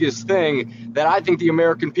the biggest thing that I think the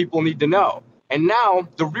American people need to know. And now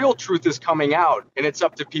the real truth is coming out, and it's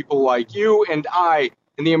up to people like you and I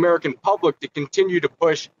and the American public to continue to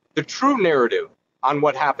push the true narrative on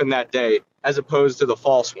what happened that day as opposed to the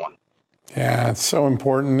false one. Yeah, it's so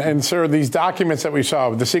important. And, sir, these documents that we saw,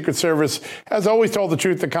 the Secret Service has always told the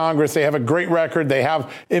truth to Congress. They have a great record. They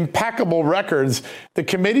have impeccable records. The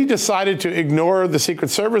committee decided to ignore the Secret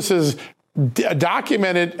Service's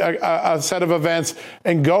documented a set of events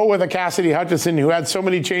and go with a Cassidy Hutchinson who had so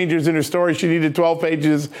many changes in her story. She needed 12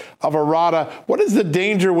 pages of errata. What is the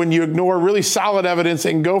danger when you ignore really solid evidence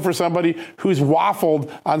and go for somebody who's waffled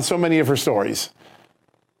on so many of her stories?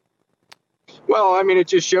 Well, I mean, it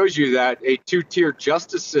just shows you that a two-tier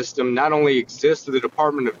justice system not only exists through the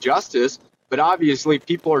Department of Justice, but obviously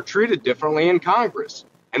people are treated differently in Congress.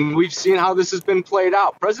 And we've seen how this has been played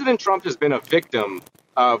out. President Trump has been a victim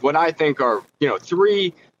of what I think are,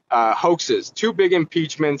 three hoaxes, two big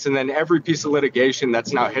impeachments, and then every piece of litigation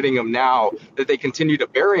that's now hitting him now that they continue to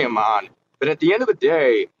bury him on. But at the end of the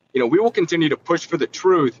day, we will continue to push for the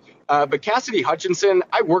truth. But Cassidy Hutchinson,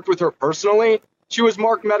 I worked with her personally. She was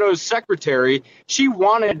Mark Meadows' secretary. She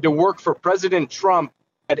wanted to work for President Trump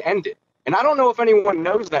had ended. And I don't know if anyone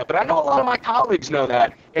knows that, but I know a lot of my colleagues know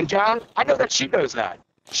that. And John, I know that she knows that.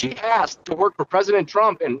 She asked to work for President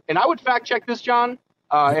Trump. And I would fact check this, John.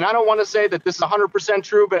 And I don't want to say that this is 100%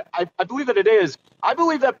 true, but I believe that it is. I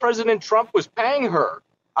believe that President Trump was paying her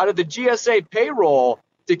out of the GSA payroll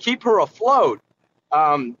to keep her afloat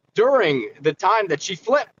during the time that she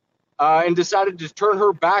flipped and decided to turn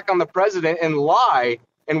her back on the president and lie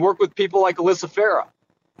and work with people like Alyssa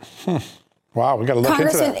Farah. Wow, we got to look into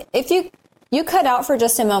that. Congressman, if you cut out for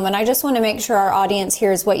just a moment, I just want to make sure our audience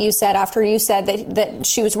hears what you said after you said that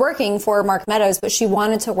she was working for Mark Meadows, but she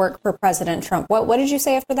wanted to work for President Trump. What did you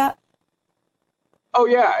say after that? Oh,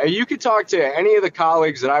 yeah. You could talk to any of the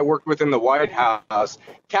colleagues that I worked with in the White House.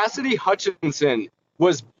 Cassidy Hutchinson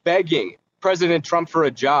was begging President Trump for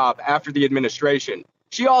a job after the administration.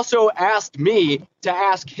 She also asked me to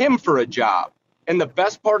ask him for a job. And the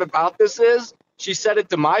best part about this is she said it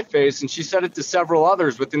to my face, and she said it to several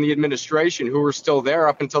others within the administration who were still there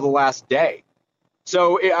up until the last day.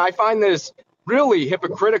 So I find this really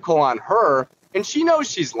hypocritical on her, and she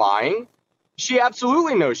knows she's lying. She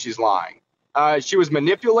absolutely knows she's lying. She was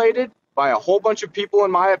manipulated by a whole bunch of people,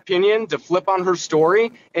 in my opinion, to flip on her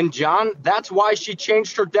story. And John, that's why she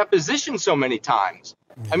changed her deposition so many times.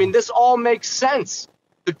 I mean, this all makes sense.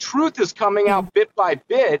 The truth is coming out bit by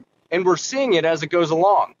bit, and we're seeing it as it goes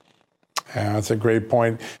along. Yeah, that's a great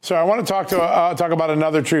point. So I want to talk about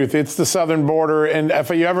another truth. It's the southern border. And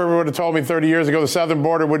if you ever would have told me 30 years ago the southern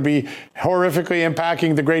border would be horrifically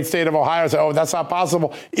impacting the great state of Ohio, I said, oh, that's not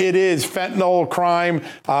possible. It is. Fentanyl, crime,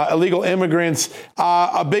 illegal immigrants.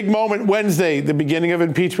 A big moment Wednesday, the beginning of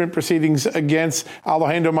impeachment proceedings against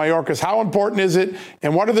Alejandro Mayorkas. How important is it?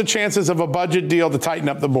 And what are the chances of a budget deal to tighten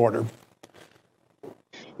up the border?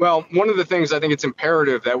 Well, one of the things I think it's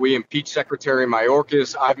imperative that we impeach Secretary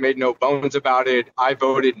Mayorkas. I've made no bones about it. I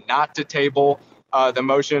voted not to table the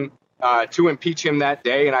motion to impeach him that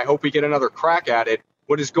day, and I hope we get another crack at it.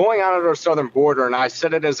 What is going on at our southern border, and I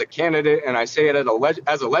said it as a candidate and I say it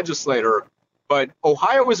as a legislator, but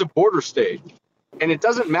Ohio is a border state. And it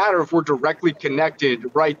doesn't matter if we're directly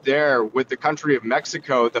connected right there with the country of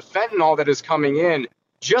Mexico. The fentanyl that is coming in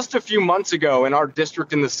just a few months ago in our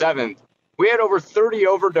district in the 7th, we had over 30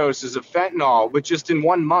 overdoses of fentanyl with just in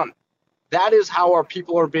 1 month. That is how our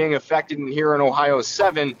people are being affected here in Ohio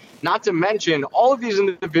 7, not to mention all of these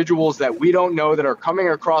individuals that we don't know that are coming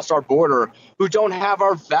across our border who don't have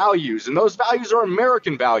our values. And those values are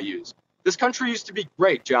American values. This country used to be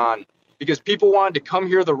great, John, because people wanted to come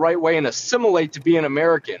here the right way and assimilate to be an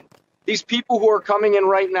American. These people who are coming in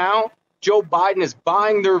right now, Joe Biden is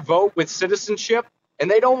buying their vote with citizenship, and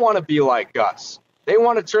they don't want to be like us. They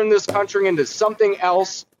want to turn this country into something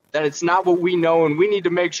else, that it's not what we know, and we need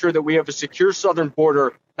to make sure that we have a secure southern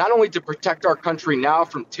border, not only to protect our country now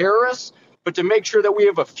from terrorists, but to make sure that we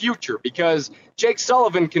have a future. Because Jake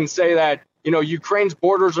Sullivan can say that, Ukraine's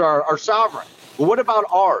borders are sovereign. Well, what about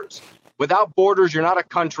ours? Without borders, you're not a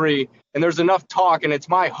country, and there's enough talk, and it's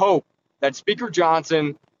my hope that Speaker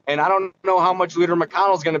Johnson, and I don't know how much Leader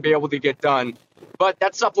McConnell's going to be able to get done, but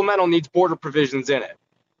that supplemental needs border provisions in it.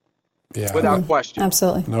 Yeah. Without question.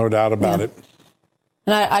 Absolutely. No doubt about it.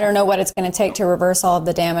 And I don't know what it's going to take to reverse all of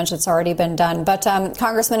the damage that's already been done. But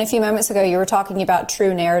Congressman, a few moments ago, you were talking about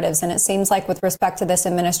true narratives. And it seems like with respect to this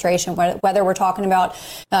administration, whether we're talking about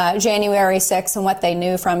January 6th and what they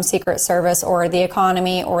knew from Secret Service or the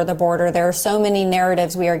economy or the border, there are so many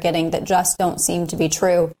narratives we are getting that just don't seem to be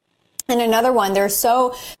true. And another one, there's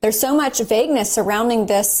so much vagueness surrounding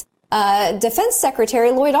this Defense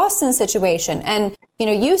Secretary Lloyd Austin situation. And,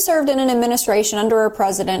 you served in an administration under a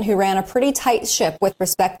president who ran a pretty tight ship with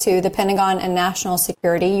respect to the Pentagon and national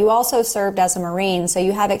security. You also served as a Marine, so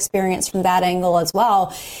you have experience from that angle as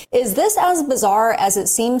well. Is this as bizarre as it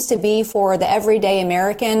seems to be for the everyday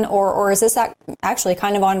American, or is this actually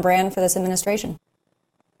kind of on brand for this administration?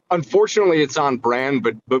 Unfortunately, it's on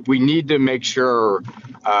brand, but we need to make sure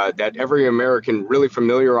that every American really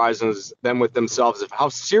familiarizes them with themselves of how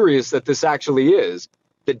serious that this actually is.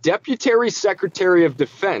 The Deputy Secretary of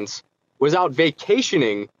Defense was out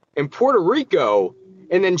vacationing in Puerto Rico,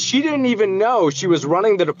 and then she didn't even know she was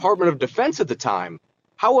running the Department of Defense at the time.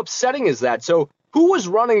 How upsetting is that? So who was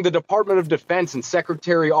running the Department of Defense in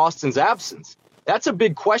Secretary Austin's absence? That's a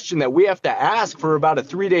big question that we have to ask for about a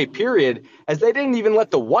 3-day period, as they didn't even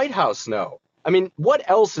let the White House know. I mean, what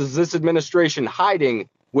else is this administration hiding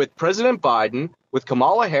with President Biden, with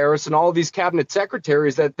Kamala Harris, and all of these cabinet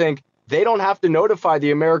secretaries that think they don't have to notify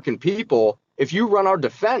the American people if you run our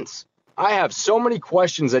defense? I have so many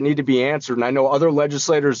questions that need to be answered, and I know other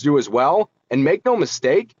legislators do as well. And make no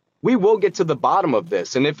mistake, we will get to the bottom of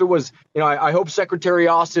this. And if it was, I hope Secretary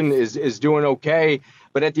Austin is doing okay.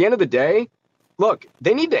 But at the end of the day, look,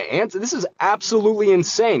 they need to answer. This is absolutely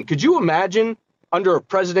insane. Could you imagine under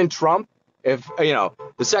President Trump if,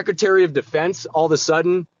 the Secretary of Defense all of a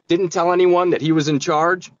sudden didn't tell anyone that he was in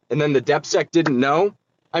charge, and then the DepSec didn't know?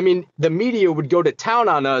 I mean, the media would go to town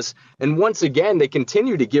on us. And once again, they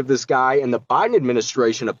continue to give this guy and the Biden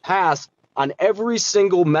administration a pass on every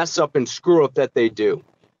single mess up and screw up that they do.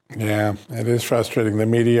 Yeah, it is frustrating. The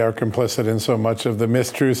media are complicit in so much of the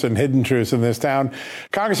mistruths and hidden truths in this town.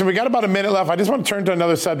 Congressman, we got about a minute left. I just want to turn to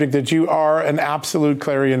another subject that you are an absolute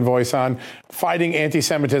clarion voice on, fighting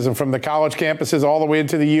anti-Semitism from the college campuses all the way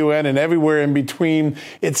into the UN and everywhere in between.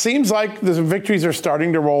 It seems like the victories are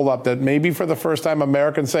starting to roll up, that maybe for the first time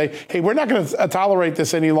Americans say, hey, we're not going to tolerate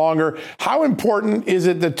this any longer. How important is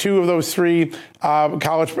it that 2 of those 3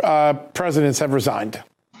 college presidents have resigned?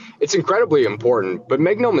 It's incredibly important, but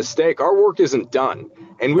make no mistake, our work isn't done.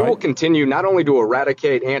 And we will continue not only to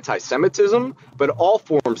eradicate anti-Semitism, but all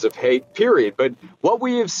forms of hate, period. But what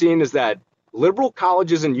we have seen is that liberal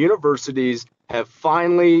colleges and universities have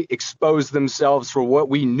finally exposed themselves for what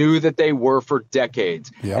we knew that they were for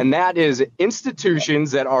decades. Yep. And that is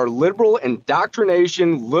institutions that are liberal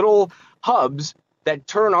indoctrination, little hubs that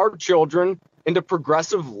turn our children into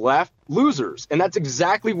progressive left losers. And that's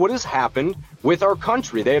exactly what has happened with our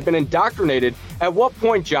country. They have been indoctrinated. At what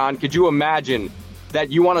point, John, could you imagine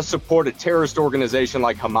that you want to support a terrorist organization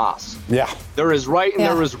like Hamas? Yeah. There is right and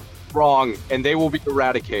there is wrong, and they will be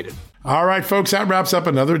eradicated. All right, folks, that wraps up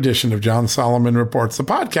another edition of John Solomon Reports, the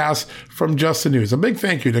podcast from Just the News. A big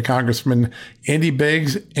thank you to Congressman Andy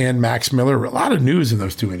Biggs and Max Miller. A lot of news in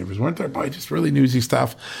those 2 interviews, weren't there? Probably just really newsy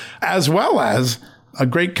stuff, as well as a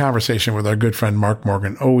great conversation with our good friend Mark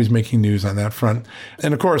Morgan, always making news on that front.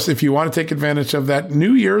 And of course, if you want to take advantage of that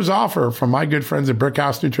New Year's offer from my good friends at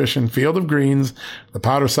Brickhouse Nutrition, Field of Greens, the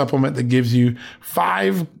powder supplement that gives you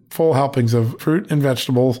 5 full helpings of fruit and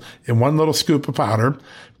vegetables in 1 little scoop of powder.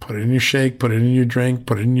 Put it in your shake, put it in your drink,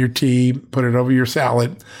 put it in your tea, put it over your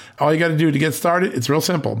salad. All you got to do to get started, it's real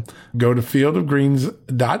simple. Go to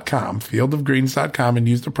fieldofgreens.com, and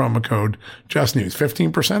use the promo code JustNews.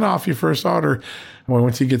 15% off your first order. Well,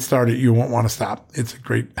 once you get started, you won't want to stop. It's a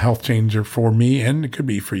great health changer for me, and it could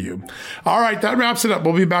be for you. All right, that wraps it up.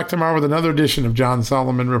 We'll be back tomorrow with another edition of John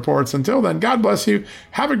Solomon Reports. Until then, God bless you.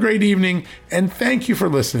 Have a great evening, and thank you for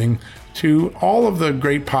listening to all of the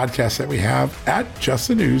great podcasts that we have at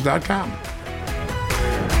justthenews.com.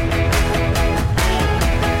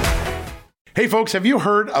 Hey folks, have you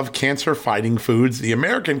heard of cancer-fighting foods? The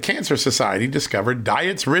American Cancer Society discovered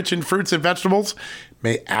diets rich in fruits and vegetables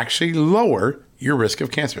may actually lower your risk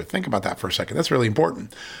of cancer. Think about that for a second. That's really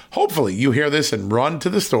important. Hopefully you hear this and run to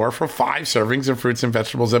the store for 5 servings of fruits and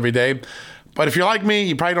vegetables every day. But if you're like me,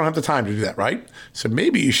 you probably don't have the time to do that, right? So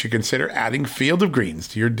maybe you should consider adding Field of Greens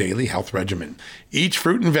to your daily health regimen. Each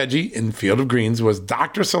fruit and veggie in Field of Greens was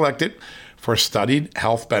doctor selected for studied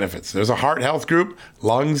health benefits. There's a heart health group,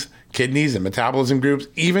 lungs, kidneys, and metabolism groups,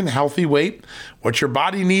 even healthy weight. What your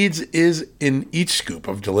body needs is in each scoop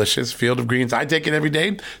of delicious Field of Greens. I take it every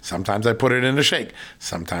day. Sometimes I put it in a shake.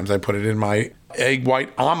 Sometimes I put it in my egg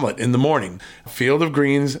white omelet in the morning. Field of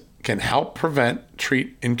Greens can help prevent,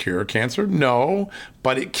 treat, and cure cancer? No,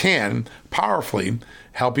 but it can powerfully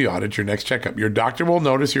help you out at your next checkup. Your doctor will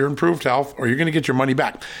notice your improved health, or you're going to get your money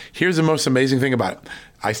back. Here's the most amazing thing about it.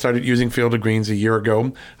 I started using Field of Greens a year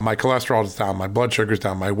ago. My cholesterol is down, my blood sugar's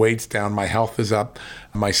down, my weight's down, my health is up,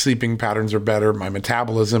 my sleeping patterns are better, my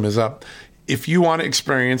metabolism is up. If you want to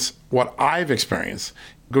experience what I've experienced,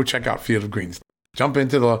 go check out Field of Greens. Jump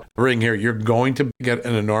into the ring here. You're going to get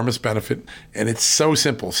an enormous benefit, and it's so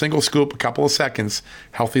simple. Single scoop, a couple of seconds,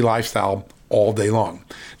 healthy lifestyle all day long.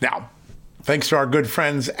 Now, thanks to our good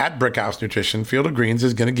friends at Brickhouse Nutrition, Field of Greens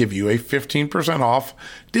is going to give you a 15% off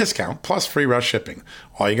discount plus free rush shipping.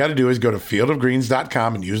 All you got to do is go to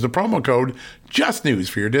fieldofgreens.com and use the promo code JUSTNEWS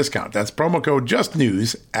for your discount. That's promo code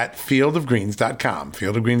JUSTNEWS at fieldofgreens.com.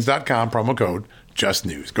 Fieldofgreens.com, promo code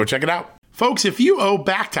JUSTNEWS. Go check it out. Folks, if you owe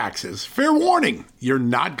back taxes, fair warning, you're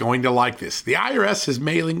not going to like this. The IRS is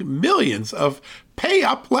mailing millions of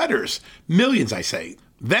pay-up letters. Millions, I say.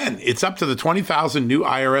 Then it's up to the 20,000 new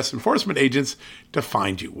IRS enforcement agents to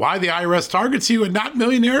find you. Why the IRS targets you and not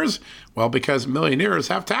millionaires? Well, because millionaires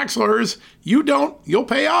have tax lawyers. You don't, you'll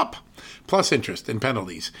pay up. Plus interest and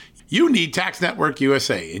penalties. You need Tax Network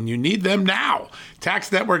USA, and you need them now. Tax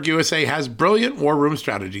Network USA has brilliant war room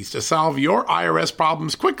strategies to solve your IRS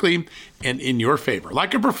problems quickly and in your favor.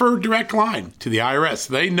 Like a preferred direct line to the IRS.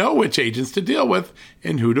 They know which agents to deal with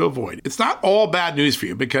and who to avoid. It's not all bad news for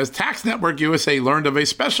you because Tax Network USA learned of a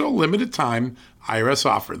special limited time IRS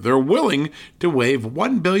offer. They're willing to waive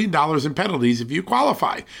 $1 billion in penalties if you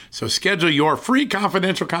qualify. So schedule your free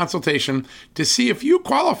confidential consultation to see if you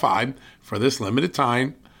qualify for this limited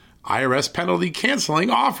time IRS penalty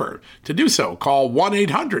canceling offer. To do so, call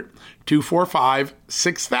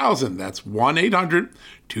 1-800-245-6000. That's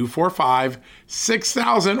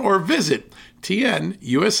 1-800-245-6000 or visit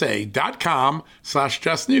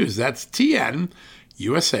tnusa.com/justnews. That's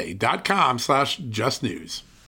tnusa.com/justnews.